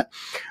for that.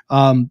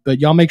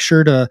 But y'all make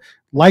sure to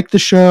like the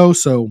show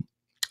so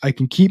I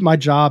can keep my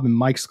job and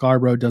Mike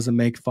Scarborough doesn't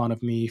make fun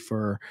of me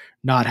for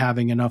not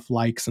having enough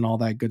likes and all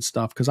that good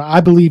stuff, because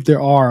I believe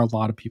there are a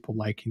lot of people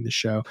liking the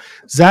show.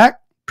 Zach,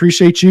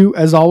 appreciate you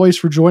as always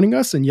for joining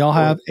us, and y'all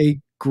have a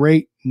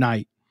great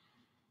night.